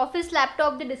ಪುನೀತ್ದು ಈ ಆಫೀಸ್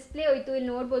ಲ್ಯಾಪ್ಟಾಪ್ದು ಡಿಸ್ಪ್ಲೇ ಹೋಯ್ತು. ಇಲ್ಲಿ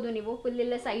ನೋಡ್ಬೋದು ನೀವು,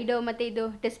 ಫುಲ್ಲೆಲ್ಲ ಸೈಡು ಮತ್ತು ಇದು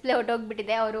ಡಿಸ್ಪ್ಲೇ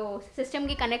ಹೊಟ್ಟೋಗ್ಬಿಟ್ಟಿದೆ. ಅವರು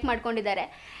ಸಿಸ್ಟಮ್ಗೆ ಕನೆಕ್ಟ್ ಮಾಡ್ಕೊಂಡಿದ್ದಾರೆ.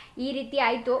 ಈ ರೀತಿ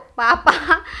ಆಯಿತು ಪಾಪ.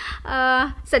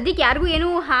 ಸದ್ಯಕ್ಕೆ ಯಾರಿಗೂ ಏನೂ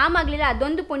ಹಾಮ್ ಆಗಲಿಲ್ಲ,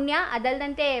 ಅದೊಂದು ಪುಣ್ಯ.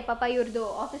 ಅದಲ್ಲದಂತೆ ಪಾಪ ಇವ್ರದ್ದು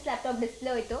ಆಫೀಸ್ ಲ್ಯಾಪ್ಟಾಪ್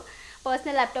ಡಿಸ್ಪ್ಲೇ ಹೋಯ್ತು.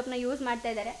 ಪರ್ಸ್ನಲ್ ಲ್ಯಾಪ್ಟಾಪ್ನ ಯೂಸ್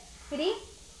ಮಾಡ್ತಾ ಇದ್ದಾರೆ. ಸರಿ,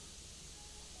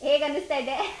 ಹೇಗೆ ಅನ್ನಿಸ್ತಾ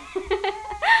ಇದೆ?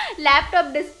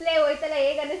 ಲ್ಯಾಪ್ಟಾಪ್ ಡಿಸ್ಪ್ಲೇ ಹೋಯ್ತಲ್ಲ,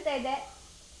 ಹೇಗೆ ಅನ್ನಿಸ್ತಾ ಇದೆ?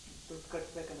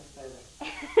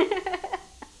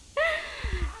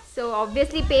 So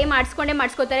obviously pay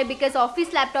ಮಾಡಿಸ್ಕೋತಾರೆ, because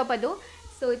office laptop ಅದು.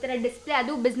 ಸೊ ಈ ಥರ ಡಿಸ್ಪ್ಲೇ,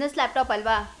 ಅದು ಬಿಸ್ನೆಸ್ ಲ್ಯಾಪ್ಟಾಪ್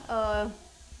ಅಲ್ವಾ.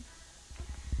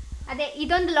 ಅದೇ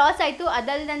ಇದೊಂದು ಲಾಸ್ ಆಯಿತು.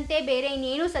 ಅದಲ್ಲದಂತೆ ಬೇರೆ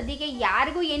ಇನ್ನೇನು ಸದ್ಯಕ್ಕೆ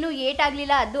ಯಾರಿಗೂ ಏನೂ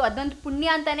ಏಟಾಗಲಿಲ್ಲ. ಅದೊಂದು ಪುಣ್ಯ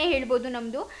ಅಂತಲೇ ಹೇಳ್ಬೋದು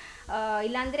ನಮ್ಮದು.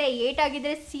 ಇಲ್ಲಾಂದರೆ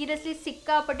ಏಟಾಗಿದ್ದರೆ ಸೀರಿಯಸ್ಲಿ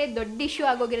ಸಿಕ್ಕಾಪಟ್ಟೆ ದೊಡ್ಡ ಇಶ್ಯೂ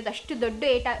ಆಗೋಗಿರೋದು. ಅಷ್ಟು ದೊಡ್ಡ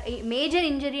ಮೇಜರ್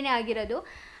ಇಂಜರಿನೇ ಆಗಿರೋದು.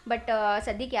 ಬಟ್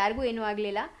ಸದ್ಯಕ್ಕೆ ಯಾರಿಗೂ ಏನೂ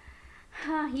ಆಗಲಿಲ್ಲ.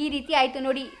 ಈ ರೀತಿ ಆಯಿತು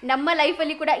ನೋಡಿ. ನಮ್ಮ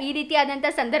ಲೈಫಲ್ಲಿ ಕೂಡ ಈ ರೀತಿಯಾದಂಥ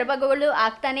ಸಂದರ್ಭಗಳು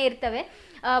ಆಗ್ತಾನೇ ಇರ್ತವೆ.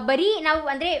 ಬರೀ ನಾವು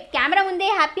ಅಂದರೆ ಕ್ಯಾಮ್ರಾ ಮುಂದೆ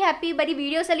ಹ್ಯಾಪಿ, ಬರೀ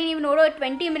ವೀಡಿಯೋಸಲ್ಲಿ ನೀವು ನೋಡೋ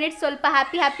 20 ಮಿನಿಟ್ಸ್ ಸ್ವಲ್ಪ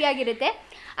ಹ್ಯಾಪಿ ಆಗಿರುತ್ತೆ.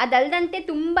 ಅದಲ್ಲದಂತೆ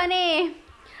ತುಂಬಾ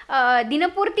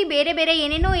ದಿನಪೂರ್ತಿ ಬೇರೆ ಬೇರೆ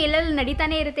ಏನೇನೋ ಎಲ್ಲೆಲ್ಲ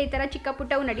ನಡೀತಾನೆ ಇರುತ್ತೆ. ಈ ಥರ ಚಿಕ್ಕ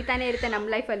ಪುಟ್ಟವು ನಡೀತಾನೆ ಇರುತ್ತೆ ನಮ್ಮ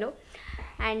ಲೈಫಲ್ಲೂ.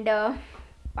 ಆ್ಯಂಡ್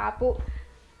ಪಾಪು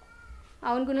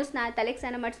ಅವನಿಗೂ ತಲೆಗೆ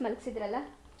ಸ್ನಾನ ಮಾಡಿಸಿ ಮಲಗಿಸಿದ್ರಲ್ಲ,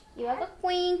 ಇವಾಗ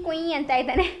ಕೊಯ್ ಅಂತ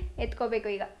ಇದ್ದಾನೆ. ಎತ್ಕೋಬೇಕು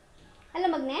ಈಗ, ಅಲ್ಲ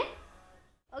ಮಗನೇ?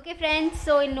 ಓಕೆ ಫ್ರೆಂಡ್ಸ್,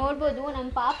 ಸೊ ಇಲ್ಲಿ ನೋಡ್ಬೋದು ನಮ್ಮ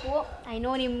ಪಾಪು.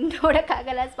 ಐನೋ ನಿಮ್ಗೆ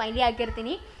ನೋಡೋಕ್ಕಾಗಲ್ಲ, ಸ್ಮೈಲಿ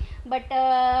ಆಗಿರ್ತೀನಿ. ಬಟ್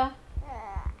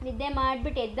ನಿದ್ದೆ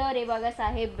ಮಾಡಿಬಿಟ್ಟು ಎದ್ದವ್ರು ಇವಾಗ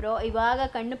ಸಾಹೇಬ್ರು. ಇವಾಗ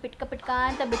ಕಣ್ಣು ಪಿಟ್ಕ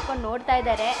ಅಂತ ಬಿಟ್ಕೊಂಡು ನೋಡ್ತಾ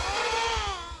ಇದ್ದಾರೆ.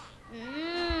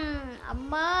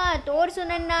 ಅಮ್ಮ ತೋರಿಸು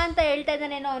ನನ್ನ ಅಂತ ಹೇಳ್ತಾ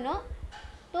ಇದ್ದಾನೇನೋ ಅವನು.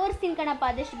 ತೋರಿಸ್ತೀನಿ ಕಣಪ್ಪ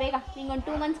ಆದಷ್ಟು ಬೇಗ, ನಿಂಗೊಂದು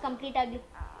 2 ಮಂತ್ಸ್ ಕಂಪ್ಲೀಟ್ ಆಗಲಿ.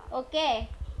 ಓಕೆ,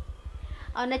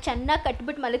 ಅವನ್ನ ಚೆನ್ನಾಗಿ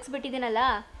ಕಟ್ಬಿಟ್ಟು ಮಲಗಿಸ್ಬಿಟ್ಟಿದ್ದೀನಲ್ಲ,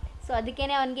 ಸೊ ಅದಕ್ಕೇ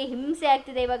ಅವನಿಗೆ ಹಿಂಸೆ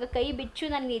ಆಗ್ತಿದೆ. ಇವಾಗ ಕೈ ಬಿಚ್ಚು,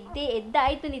 ನಾನು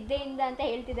ಎದ್ದಾಯಿತು ನಿದ್ದೆಯಿಂದ ಅಂತ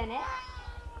ಹೇಳ್ತಿದ್ದಾನೆ.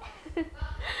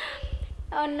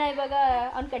 ಅವನ್ನ ಇವಾಗ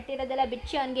ಅವ್ನು ಕಟ್ಟಿರೋದೆಲ್ಲ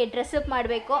ಬಿಚ್ಚಿ ಅವನಿಗೆ ಡ್ರೆಸ್ಅಪ್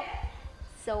ಮಾಡಬೇಕು.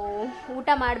 ಸೊ ಊಟ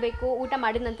ಮಾಡಬೇಕು. ಊಟ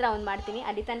ಮಾಡಿದ ನಂತರ ಅವ್ನು ಮಾಡ್ತೀನಿ.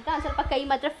 ಅಲ್ಲಿ ತನಕ ಒಂದು ಸ್ವಲ್ಪ ಕೈ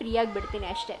ಮಾತ್ರ ಫ್ರೀಯಾಗಿ ಬಿಡ್ತೀನಿ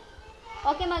ಅಷ್ಟೇ.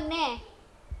 ಓಕೆ ಮಗನೇ?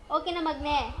 ಓಕೆನಾ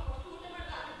ಮಗನೇ?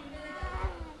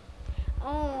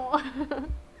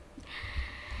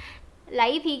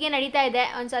 ಲೈಫ್ ಹೀಗೆ ನಡೀತಾ ಇದೆ.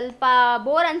 ಒಂದು ಸ್ವಲ್ಪ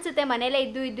ಬೋರ್ ಅನಿಸುತ್ತೆ ಮನೇಲೇ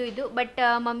ಇದ್ದು ಬಟ್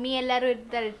ಮಮ್ಮಿ ಎಲ್ಲರೂ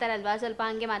ಇರ್ತಾರಲ್ವ, ಸ್ವಲ್ಪ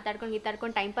ಹಂಗೆ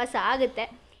ಮಾತಾಡ್ಕೊಂಡು ಟೈಮ್ ಪಾಸ್ ಆಗುತ್ತೆ.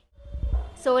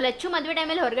 ಸೊ ಲಚ್ಚು ಮದುವೆ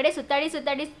ಟೈಮಲ್ಲಿ ಹೊರಗಡೆ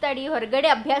ಸುತ್ತಾಡಿ ಹೊರಗಡೆ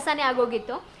ಅಭ್ಯಾಸನೇ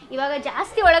ಆಗೋಗಿತ್ತು. ಇವಾಗ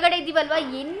ಜಾಸ್ತಿ ಒಳಗಡೆ ಇದ್ದೀವಲ್ವ,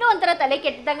 ಇನ್ನೂ ಒಂಥರ ತಲೆ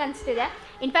ಕೆಟ್ಟದಂಗೆ ಅನಿಸ್ತಿದೆ.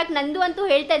 ಇನ್ಫ್ಯಾಕ್ಟ್ ನಂದು ಅಂತೂ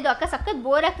ಹೇಳ್ತಾ ಇದ್ದು, ಅಕ್ಕ ಸಖತ್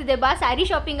ಬೋರ್ ಆಗ್ತಿದೆ, ಬಾ ಸ್ಯಾರಿ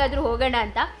ಶಾಪಿಂಗ್ ಆದರೂ ಹೋಗೋಣ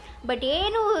ಅಂತ. ಬಟ್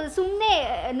ಏನು ಸುಮ್ಮನೆ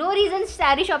ನೋ ರೀಸನ್ಸ್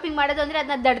ಸ್ಯಾರಿ ಶಾಪಿಂಗ್ ಮಾಡೋದು ಅಂದರೆ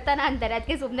ಅದನ್ನ ದಡ್ತಾನ ಅಂತಾರೆ,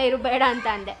 ಅದಕ್ಕೆ ಸುಮ್ಮನೆ ಇರು ಬೇಡ ಅಂತ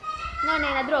ಅಂದೆ. ನಾನು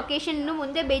ಏನಾದರೂ ಒಕೇಶನ್ ಇನ್ನು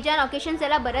ಮುಂದೆ ಬೇಜಾನ್ ಒಕೇಶನ್ಸ್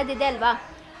ಎಲ್ಲ ಬರೋದಿದೆ ಅಲ್ವಾ,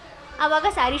 ಆವಾಗ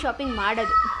ಸ್ಯಾರಿ ಶಾಪಿಂಗ್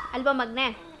ಮಾಡೋದು ಅಲ್ವಾ ಮಗನೇ.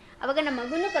 ಆವಾಗ ನಮ್ಮ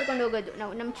ಮಗುನೂ ಕರ್ಕೊಂಡು ಹೋಗೋದು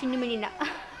ನಾವು, ನಮ್ಮ ಚಿನ್ನಿ ಮಿನಿನ.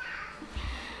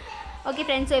 ಓಕೆ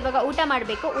ಫ್ರೆಂಡ್ಸು, ಇವಾಗ ಊಟ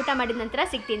ಮಾಡಬೇಕು. ಊಟ ಮಾಡಿದ ನಂತರ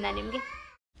ಸಿಗ್ತೀನಿ ನಾನು ನಿಮಗೆ.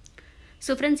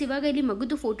 ಸೊ ಫ್ರೆಂಡ್ಸ್, ಇವಾಗ ಇಲ್ಲಿ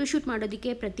ಮಗುದು ಫೋಟೋಶೂಟ್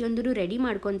ಮಾಡೋದಕ್ಕೆ ಪ್ರತಿಯೊಂದೂ ರೆಡಿ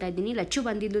ಮಾಡ್ಕೊತಾ ಇದ್ದೀನಿ. ಲಚ್ಚು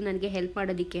ಬಂದಿದ್ದು ನನಗೆ ಹೆಲ್ಪ್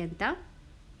ಮಾಡೋದಕ್ಕೆ ಅಂತ.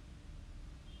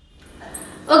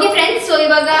 ಓಕೆ ಫ್ರೆಂಡ್ಸ್, ಸೊ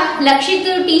ಇವಾಗ ಲಕ್ಷಿತ್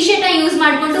ಟಿ ಶರ್ಟ್ ಯೂಸ್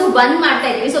ಮಾಡ್ಕೊಂಡು ಬಂದ್ ಮಾಡ್ತಾ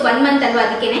ಇದೀವಿ. ಸೊ 1 ಮಂತ್ ಅಲ್ವಾ,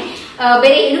 ಅದಕ್ಕೇನೆ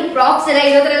ಬೇರೆ ಏನು ಪ್ರಾಪ್ಸ್ ಎಲ್ಲ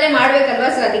ಇರೋದ್ರಲ್ಲೇ ಮಾಡ್ಬೇಕಲ್ವಾ,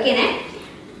 ಸೊ ಅದಕ್ಕೇನೆ.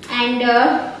 ಅಂಡ್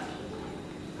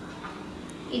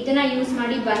ಇದನ್ನ ಯೂಸ್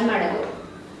ಮಾಡಿ ಬಂದ್ ಮಾಡೋದು.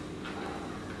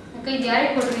 ಇದು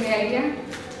ಯಾರಿಗೆ ಕೊಡ್ತೀನಿ ಐಡಿಯಾ?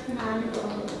 ನಾನು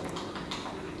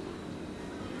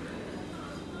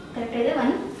ಕರೆಕ್ಟ್ ಇದೆ.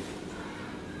 1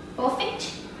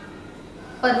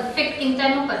 ಪರ್ಫೆಕ್ಟ್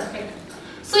ಇಂತಾನು ಪರ್ಫೆಕ್ಟ್.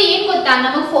 ಸೊ ಏನ್ ಗೊತ್ತಾ,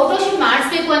 ನಮಗ್ ಫೋಟೋಶೂಟ್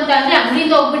ಮಾಡಿಸ್ಬೇಕು ಅಂತ ಅಂದ್ರೆ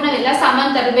ಅಂಗಡಿಯಿಂದ ಹೋಗ್ಬಿಟ್ಟು ನಾವೆಲ್ಲ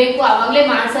ಸಾಮಾನ್ ತರಬೇಕು, ಅವಾಗ್ಲೇ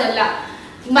ಮಾಡ್ಸಲ್ಲ.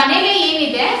 ಮನೇಲೆ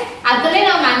ಏನಿದೆ ಅದರಲ್ಲೇ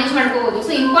ನಾವು ಮ್ಯಾನೇಜ್ ಮಾಡ್ಕೋಬಹುದು.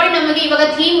 ಸೊ ಇಂಪಾರ್ಟೆಂಟ್ ನಮಗೆ ಇವಾಗ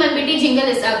ಥೀಮ್ ಬಂದ್ಬಿಟ್ಟು ಜಿಂಗಲ್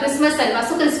ಕ್ರಿಸ್ಮಸ್ ಅಲ್ವಾ,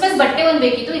 ಸೊ ಕ್ರಿಸ್ಮಸ್ ಬಟ್ಟೆ ಒಂದ್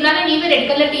ಬೇಕಿತ್ತು. ಇಲ್ಲಾಂದ್ರೆ ನೀವೇ ರೆಡ್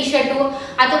ಕಲರ್ ಟಿ ಶರ್ಟ್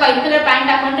ಅಥವಾ ವೈಟ್ ಕಲರ್ ಪ್ಯಾಂಟ್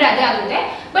ಹಾಕೊಂಡ್ರೆ ಅದೇ ಆಗುತ್ತೆ.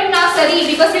 ಬಟ್ ನಾವು ಸರಿ,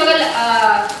 ಬಿಕಾಸ್ ಇವಾಗ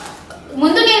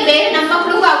ಮುಂದೆ ಬೇರೆ ನಮ್ಮ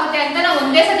ಮಕ್ಳಿಗೂ ಆಗುತ್ತೆ ಅಂತ ನಾವು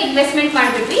ಒಂದೇ ಸತಿ ಇನ್ವೆಸ್ಟ್ಮೆಂಟ್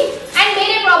ಮಾಡ್ಬಿಟ್ವಿ. ಅಂಡ್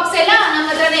ಬೇರೆ ಪ್ರಾಪ್ಸ್ ಎಲ್ಲ ನಮ್ಮ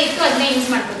ಹತ್ರನೇ ಇತ್ತು, ಅದನ್ನೇ ಯೂಸ್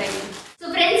ಮಾಡ್ಕೊತಾ ಇದ್ವಿ. ಸೊ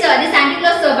ಫ್ರೆಂಡ್ಸ್, ಅದೇ ಸ್ಯಾಂಟಾ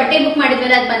ಕ್ಲಾಸ್ ಬಟ್ಟೆ ಬುಕ್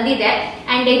ಮಾಡಿದ್ವಲ್ಲ, ಅದು ಬಂದಿದೆ.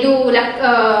 ಅಂಡ್ ಇದು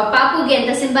ಪಾಪುಗೆ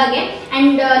ಅಂತ ಸಿಂಬಾಗೆ,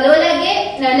 ಅಂಡ್ ಲೋಲಾಗೆ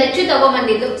ಲಚ್ಚು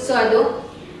ತಗೊಂಡ್ಬಂದಿದ್ದು. ಸೊ ಅದು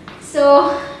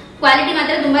ಕ್ವಾಲಿಟಿ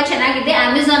ಮಾತ್ರ ತುಂಬಾ ಚೆನ್ನಾಗಿದೆ.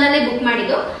 ಅಮೆಝಾನ್ ಅಲ್ಲೇ ಬುಕ್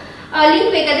ಮಾಡಿದ್ದು.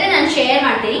 ಲಿಂಕ್ ಬೇಕಾದ್ರೆ ನಾನು ಶೇರ್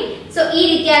ಮಾಡ್ತೀನಿ. ಸೊ ಈ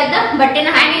ರೀತಿಯಾದ ಬಟ್ಟೆನ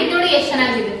ಹ್ಯಾಂಡ್ ನೋಡಿ ಎಷ್ಟು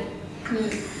ಚೆನ್ನಾಗಿದೆ.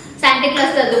 ಸ್ಯಾಂಟಾ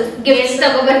ಕ್ಲಾಸ್ ಅದು ಗಿಫ್ಟ್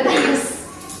ತಗೋಬರ್ತಾರೆ.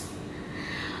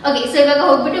 ಓಕೆ, ಸೊ ಇವಾಗ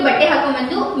ಹೋಗ್ಬಿಟ್ಟು ಬಟ್ಟೆ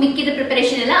ಹಾಕೊಂಡ್ಬಂದು ಮಿಕ್ಕಿದ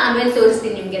ಪ್ರಿಪರೇಷನ್ ಎಲ್ಲ ಆಮೇಲೆ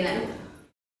ತೋರಿಸ್ತೀನಿ ನಿಮ್ಗೆ ನಾನು.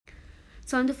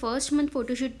 ಸೊ ಒಂದು ಫಸ್ಟ್ ಮಂತ್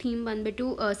ಫೋಟೋಶೂಟ್ ಥೀಮ್ ಬಂದುಬಿಟ್ಟು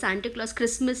ಸ್ಯಾಂಟಾ ಕ್ಲಾಸ್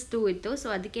ಕ್ರಿಸ್ಮಸ್ದು ಇತ್ತು. ಸೊ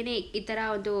ಅದಕ್ಕೇ ಈ ಥರ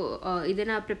ಒಂದು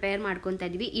ಇದನ್ನು ಪ್ರಿಪೇರ್ ಮಾಡ್ಕೊತಾ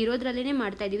ಇದ್ವಿ. ಇರೋದ್ರಲ್ಲೇ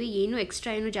ಮಾಡ್ತಾ ಇದ್ವಿ, ಏನು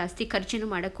ಎಕ್ಸ್ಟ್ರಾ ಏನು ಜಾಸ್ತಿ ಖರ್ಚೇನು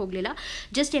ಮಾಡೋಕ್ಕೆ ಹೋಗಲಿಲ್ಲ.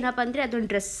 ಜಸ್ಟ್ ಏನಪ್ಪ ಅಂದರೆ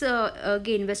ಅದೊಂದು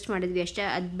ಡ್ರೆಸ್ಗೆ ಇನ್ವೆಸ್ಟ್ ಮಾಡಿದ್ವಿ ಅಷ್ಟೇ,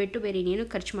 ಅದು ಬಿಟ್ಟು ಬೇರೆ ಇನ್ನೇನು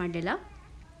ಖರ್ಚು ಮಾಡಲಿಲ್ಲ.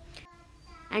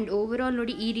 ಆ್ಯಂಡ್ ಓವರ್ ಆಲ್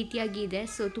ನೋಡಿ ಈ ರೀತಿಯಾಗಿ ಇದೆ.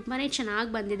 ಸೊ ತುಂಬಾ ಚೆನ್ನಾಗಿ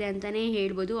ಬಂದಿದೆ ಅಂತಲೇ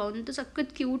ಹೇಳ್ಬೋದು. ಅವನಂತೂ ಸಖತ್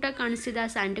ಕ್ಯೂಟಾಗಿ ಕಾಣಿಸ್ತಿದ್ದ ಆ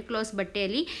ಸ್ಯಾಂಟಾ ಕ್ಲಾಸ್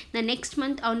ಬಟ್ಟೆಯಲ್ಲಿ. ನಾನು ನೆಕ್ಸ್ಟ್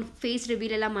ಮಂತ್ ಅವ್ನ ಫೇಸ್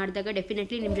ರಿವೀಲ್ ಎಲ್ಲ ಮಾಡಿದಾಗ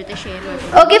ಡೆಫಿನೆಟ್ಲಿ ನಿಮ್ಮ ಜೊತೆ ಶೇರ್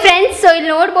ಮಾಡ್ತೀನಿ. ಓಕೆ ಫ್ರೆಂಡ್ಸ್, ಸೊ ಇಲ್ಲಿ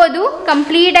ನೋಡ್ಬೋದು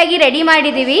ಕಂಪ್ಲೀಟಾಗಿ ರೆಡಿ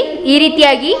ಮಾಡಿದ್ದೀವಿ ಈ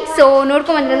ರೀತಿಯಾಗಿ. ಸೊ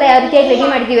ನೋಡ್ಕೊಂಬಂದ್ರಲ್ಲ ಯಾವ ರೀತಿಯಾಗಿ ರೆಡಿ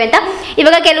ಮಾಡಿದ್ದೀವಿ ಅಂತ.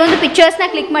 ಇವಾಗ ಕೆಲವೊಂದು ಪಿಕ್ಚರ್ಸ್ನ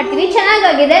ಕ್ಲಿಕ್ ಮಾಡ್ತೀವಿ.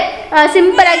 ಚೆನ್ನಾಗಿದೆ,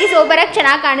 ಸಿಂಪಲಾಗಿ ಸೋಬರಾಗಿ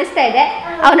ಚೆನ್ನಾಗಿ ಕಾಣಿಸ್ತಾ ಇದೆ.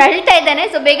 ಅವ್ನು ಅಳ್ತಾ ಇದ್ದಾನೆ.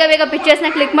 ಸೊ ಬೇಗ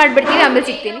ಪಿಕ್ಚರ್ಸ್ನ ಕ್ಲಿಕ್ ಮಾಡಿಬಿಡ್ತೀವಿ, ಆಮೇಲೆ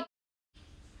ಸಿಗ್ತೀನಿ.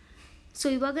 ಸೊ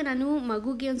ಇವಾಗ ನಾನು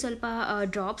ಮಗುಗೆ ಒಂದು ಸ್ವಲ್ಪ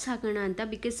ಡ್ರಾಪ್ಸ್ ಹಾಕೋಣ ಅಂತ,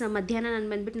 ಬಿಕಾಸ್ ಮಧ್ಯಾಹ್ನ ನಾನು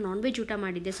ಬಂದುಬಿಟ್ಟು ನಾನ್ ವೆಜ್ ಊಟ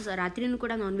ಮಾಡಿದ್ದೆ. ಸೊ ರಾತ್ರಿನೂ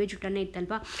ಕೂಡ ನಾನ್ ವೆಜ್ ಊಟನೇ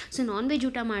ಇತ್ತಲ್ವ. ಸೊ ನಾನ್ ವೆಜ್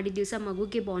ಊಟ ಮಾಡಿದ ದಿವಸ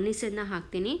ಮಗುಗೆ ಬಾನಿಸನ್ನು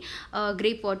ಹಾಕ್ತೀನಿ,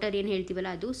 ಗ್ರೇಪ್ ವಾಟರ್ ಏನು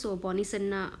ಹೇಳ್ತೀವಲ್ಲ ಅದು. ಸೊ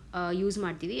ಬಾನಿಸನ್ನು ಯೂಸ್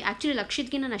ಮಾಡ್ತೀವಿ. ಆ್ಯಕ್ಚುಲಿ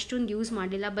ಲಕ್ಷಿತ್ಗೆ ನಾನು ಅಷ್ಟೊಂದು ಯೂಸ್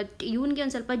ಮಾಡಲಿಲ್ಲ, ಬಟ್ ಇವನಿಗೆ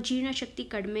ಒಂದು ಸ್ವಲ್ಪ ಜೀರ್ಣಶಕ್ತಿ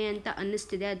ಕಡಿಮೆ ಅಂತ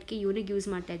ಅನ್ನಿಸ್ತಿದೆ, ಅದಕ್ಕೆ ಇವನಿಗೆ ಯೂಸ್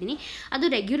ಮಾಡ್ತಾಯಿದ್ದೀನಿ.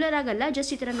 ಅದು ರೆಗ್ಯುಲರ್ ಆಗಲ್ಲ,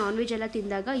 ಜಸ್ಟ್ ಈ ಥರ ನಾನ್ ವೆಜ್ ಎಲ್ಲ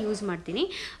ತಿಂದಾಗ ಯೂಸ್ ಮಾಡ್ತೀನಿ.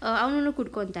 ಅವನನ್ನು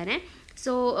ಕುಡ್ಕೊತಾನೆ.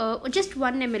 ಸೊ ಜಸ್ಟ್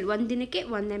 1 ml, ಒಂದು ದಿನಕ್ಕೆ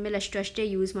 1 ml ಅಷ್ಟೇ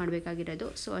ಯೂಸ್ ಮಾಡಬೇಕಾಗಿರೋದು.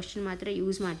 ಸೊ ಅಷ್ಟನ್ನು ಮಾತ್ರ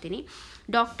ಯೂಸ್ ಮಾಡ್ತೀನಿ.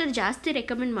 ಡಾಕ್ಟರ್ ಜಾಸ್ತಿ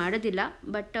ರೆಕಮೆಂಡ್ ಮಾಡೋದಿಲ್ಲ,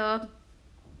 ಬಟ್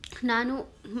ನಾನು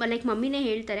ಲೈಕ್ ಮಮ್ಮಿನೇ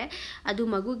ಹೇಳ್ತಾರೆ ಅದು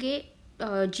ಮಗುಗೆ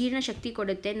ಜೀರ್ಣಶಕ್ತಿ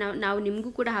ಕೊಡುತ್ತೆ. ನಾವು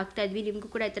ನಿಮಗೂ ಕೂಡ ಹಾಕ್ತಾಯಿದ್ವಿ, ನಿಮಗೂ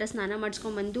ಕೂಡ ಈ ಥರ ಸ್ನಾನ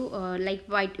ಮಾಡಿಸ್ಕೊಂಬಂದು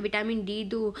ಲೈಕ್ ವಿಟಮಿನ್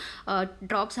ಡಿದು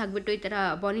ಡ್ರಾಪ್ಸ್ ಹಾಕ್ಬಿಟ್ಟು ಈ ಥರ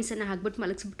ಬಾನಿಸನ್ನು ಹಾಕ್ಬಿಟ್ಟು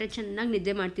ಮಲಗಿಸ್ಬಿಟ್ರೆ ಚೆನ್ನಾಗಿ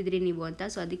ನಿದ್ದೆ ಮಾಡ್ತಿದ್ರಿ ನೀವು ಅಂತ.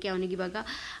 ಸೊ ಅದಕ್ಕೆ ಅವನಿಗೆ ಇವಾಗ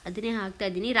ಅದನ್ನೇ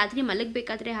ಹಾಕ್ತಾಯಿದ್ದೀನಿ. ರಾತ್ರಿ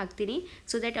ಮಲಗಬೇಕಾದ್ರೆ ಹಾಕ್ತೀನಿ,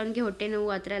 ಸೊ ದ್ಯಾಟ್ ಅವನಿಗೆ ಹೊಟ್ಟೆ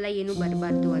ನೋವು ಆ ಥರ ಎಲ್ಲ ಏನೂ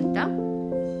ಬರಬಾರ್ದು ಅಂತ.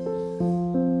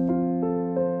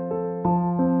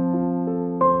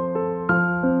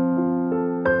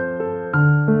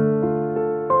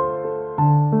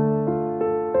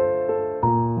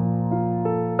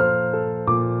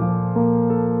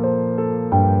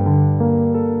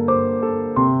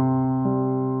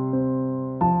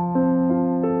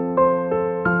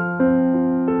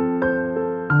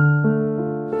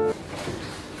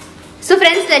 ಸೊ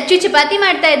ಫ್ರೆಂಡ್ಸ್, ಲಚ್ಚು ಚಪಾತಿ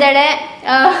ಮಾಡ್ತಾ ಇದ್ದಾಳೆ.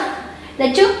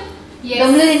 ಲಚ್ಚು,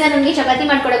 ಬೆಂಗಳೂರಿಂದ ನಮ್ಗೆ ಚಪಾತಿ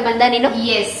ಮಾಡ್ಕೊಡಕ್ ಬಂದ ನೀನು?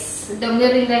 ಎಸ್,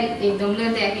 ಬೆಂಗಳೂರಿಂದ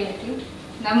ಯಾಕೆ ಹೇಳ್ತೀವಿ,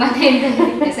 ನಮ್ಮ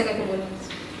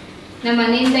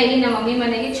ಮನೆಯಿಂದ ಇಲ್ಲಿ ನಮ್ಮ ಮಮ್ಮಿ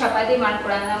ಮನೆಗೆ ಚಪಾತಿ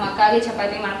ಮಾಡ್ಕೊಡೋಣ, ನಮ್ಮ ಅಕ್ಕಾಗೆ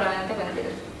ಚಪಾತಿ ಮಾಡ್ಕೊಡೋಣ ಅಂತ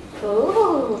ಬಂದಿರೋದು.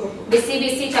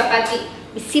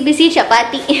 ಬಿಸಿ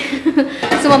ಚಪಾತಿ.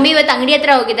 ಸೊ ಮಮ್ಮಿ ಇವತ್ತು ಅಂಗಡಿ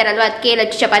ಹತ್ರ ಹೋಗಿದ್ದಾರಲ್ವ, ಅದಕ್ಕೆ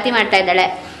ಲಚ್ಚು ಚಪಾತಿ ಮಾಡ್ತಾ ಇದ್ದಾಳೆ.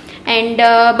 ಆ್ಯಂಡ್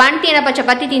ಬಾಣ್ತಿ ಏನಪ್ಪ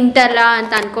ಚಪಾತಿ ತಿಂತಾರಲ್ಲ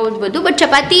ಅಂತ ಅನ್ಕೋಬೋದು. ಬಟ್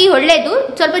ಚಪಾತಿ ಒಳ್ಳೇದು,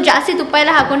 ಸ್ವಲ್ಪ ಜಾಸ್ತಿ ತುಪ್ಪ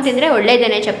ಎಲ್ಲ ಹಾಕೊಂಡು ತಿಂದರೆ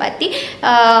ಒಳ್ಳೇದೇನೆ ಚಪಾತಿ.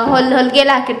 ಹೊಲಿಗೆ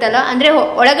ಎಲ್ಲ ಹಾಕಿರ್ತಲ್ಲ, ಅಂದರೆ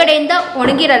ಒಳಗಡೆಯಿಂದ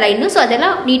ಒಣಗಿರಲ್ಲ ಇನ್ನು, ಸೊ ಅದೆಲ್ಲ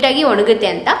ನೀಟಾಗಿ ಒಣಗುತ್ತೆ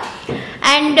ಅಂತ.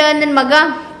 ಆ್ಯಂಡ್ ನನ್ನ ಮಗ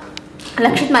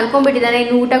ಲಕ್ಷಿತ್ ಮಲ್ಕೊಂಡ್ಬಿಟ್ಟಿದ್ದಾನೆ,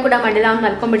 ಇನ್ನು ಊಟ ಕೂಡ ಮಾಡಿಲ್ಲ, ಅವ್ನು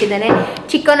ಮಲ್ಕೊಂಡ್ಬಿಟ್ಟಿದ್ದಾನೆ.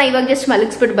 ಚಿಕ್ಕವನ್ನ ಇವಾಗ ಜಸ್ಟ್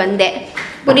ಮಲಗಿಸ್ಬಿಟ್ಟು ಬಂದೆ.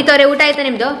 ಪುನೀತ್ ಅವರೇ, ಊಟ ಆಯ್ತಾ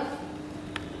ನಿಮ್ಮದು?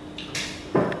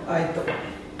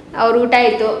 ಅವ್ರ ಊಟ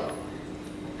ಆಯಿತು.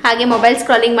 ಹಾಗೆ ಮೊಬೈಲ್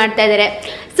ಸ್ಕ್ರಾಲಿಂಗ್ ಮಾಡ್ತಾ ಇದ್ದಾರೆ.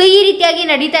 ಸೊ ಈ ರೀತಿಯಾಗಿ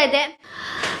ನಡೀತಾ ಇದೆ.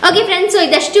 ಓಕೆ ಫ್ರೆಂಡ್ಸ್, ಸೊ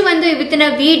ಇದಷ್ಟು ಒಂದು ಇವತ್ತಿನ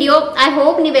ವಿಡಿಯೋ. ಐ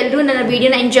ಹೋಪ್ ನೀವೆಲ್ಲರೂ ನನ್ನ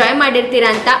ವಿಡಿಯೋನ ಎಂಜಾಯ್ ಮಾಡಿರ್ತೀರಾ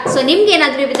ಅಂತ. ಸೊ ನಿಮ್ಗೆ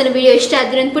ಏನಾದರೂ ಇವತ್ತಿನ ವಿಡಿಯೋ ಇಷ್ಟ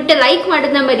ಆದರೆ ಒಂದು ಪುಟ್ಟ ಲೈಕ್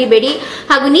ಮಾಡೋದನ್ನ ಮರಿಬೇಡಿ.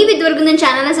 ಹಾಗೂ ನೀವು ಇದುವರೆಗೂ ನನ್ನ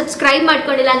ಚಾನಲ್ನ ಸಬ್ಸ್ಕ್ರೈಬ್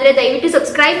ಮಾಡ್ಕೊಂಡಿಲ್ಲ ಅಂದರೆ ದಯವಿಟ್ಟು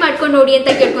ಸಬ್ಸ್ಕ್ರೈಬ್ ಮಾಡ್ಕೊಂಡು ನೋಡಿ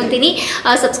ಅಂತ ಕೇಳ್ಕೊತೀನಿ.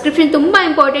 ಸಬ್ಸ್ಕ್ರಿಪ್ಷನ್ ತುಂಬ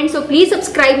ಇಂಪಾರ್ಟೆಂಟ್, ಸೊ ಪ್ಲೀಸ್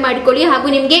ಸಬ್ಸ್ಕ್ರೈಬ್ ಮಾಡ್ಕೊಳ್ಳಿ. ಹಾಗೂ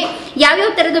ನಿಮಗೆ ಯಾವ್ಯಾವ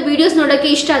ಥರದ ವೀಡಿಯೋಸ್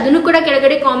ನೋಡೋಕ್ಕೆ ಇಷ್ಟ ಅದನ್ನು ಕೂಡ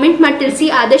ಕೆಳಗಡೆ ಕಾಮೆಂಟ್ ಮಾಡಿ ತಿಳಿಸಿ.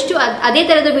 ಆದಷ್ಟು ಅದೇ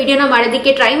ಥರದ ವಿಡಿಯೋನ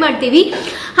ಮಾಡೋದಕ್ಕೆ ಟ್ರೈ ಮಾಡ್ತೀವಿ.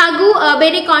 ಹಾಗೂ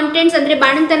ಬೇರೆ ಕಾಂಟೆಂಟ್ಸ್ ಅಂದರೆ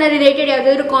ಬಾಣಂತನ ರಿಲೇಟೆಡ್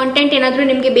ಯಾವುದಾದ್ರೂ ಕಾಂಟೆಂಟ್ ಏನಾದರೂ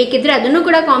ನಿಮಗೆ ಬೇಕಿದ್ರೆ ಅದನ್ನು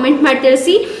ಕೂಡ ಕಾಮೆಂಟ್ ಮಾಡಿ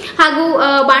ತಿಳಿಸಿ. ಹಾಗೂ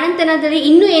ಬಾಣಂತನದಲ್ಲಿ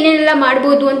ಇನ್ನೂ ಏನೇನೆಲ್ಲ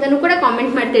ಮಾಡ್ಬೋದು ಅಂತಲೂ ಕೂಡ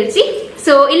ಕಾಮೆಂಟ್ ಮಾಡಿ ತಿಳಿಸಿ.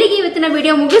 ಸೊ ಇಲ್ಲಿಗೆ ಇವತ್ತಿನ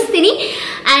ವಿಡಿಯೋ ಮುಗಿಸ್ತೀನಿ.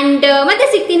 ಆ್ಯಂಡ್ ಮತ್ತೆ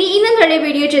ಸಿಗ್ತೀನಿ ಇನ್ನೊಂದು ಒಳ್ಳೆ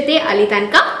ವಿಡಿಯೋ ಜೊತೆ. ಅಲ್ಲಿ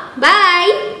ತನಕ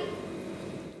ಬಾಯ್.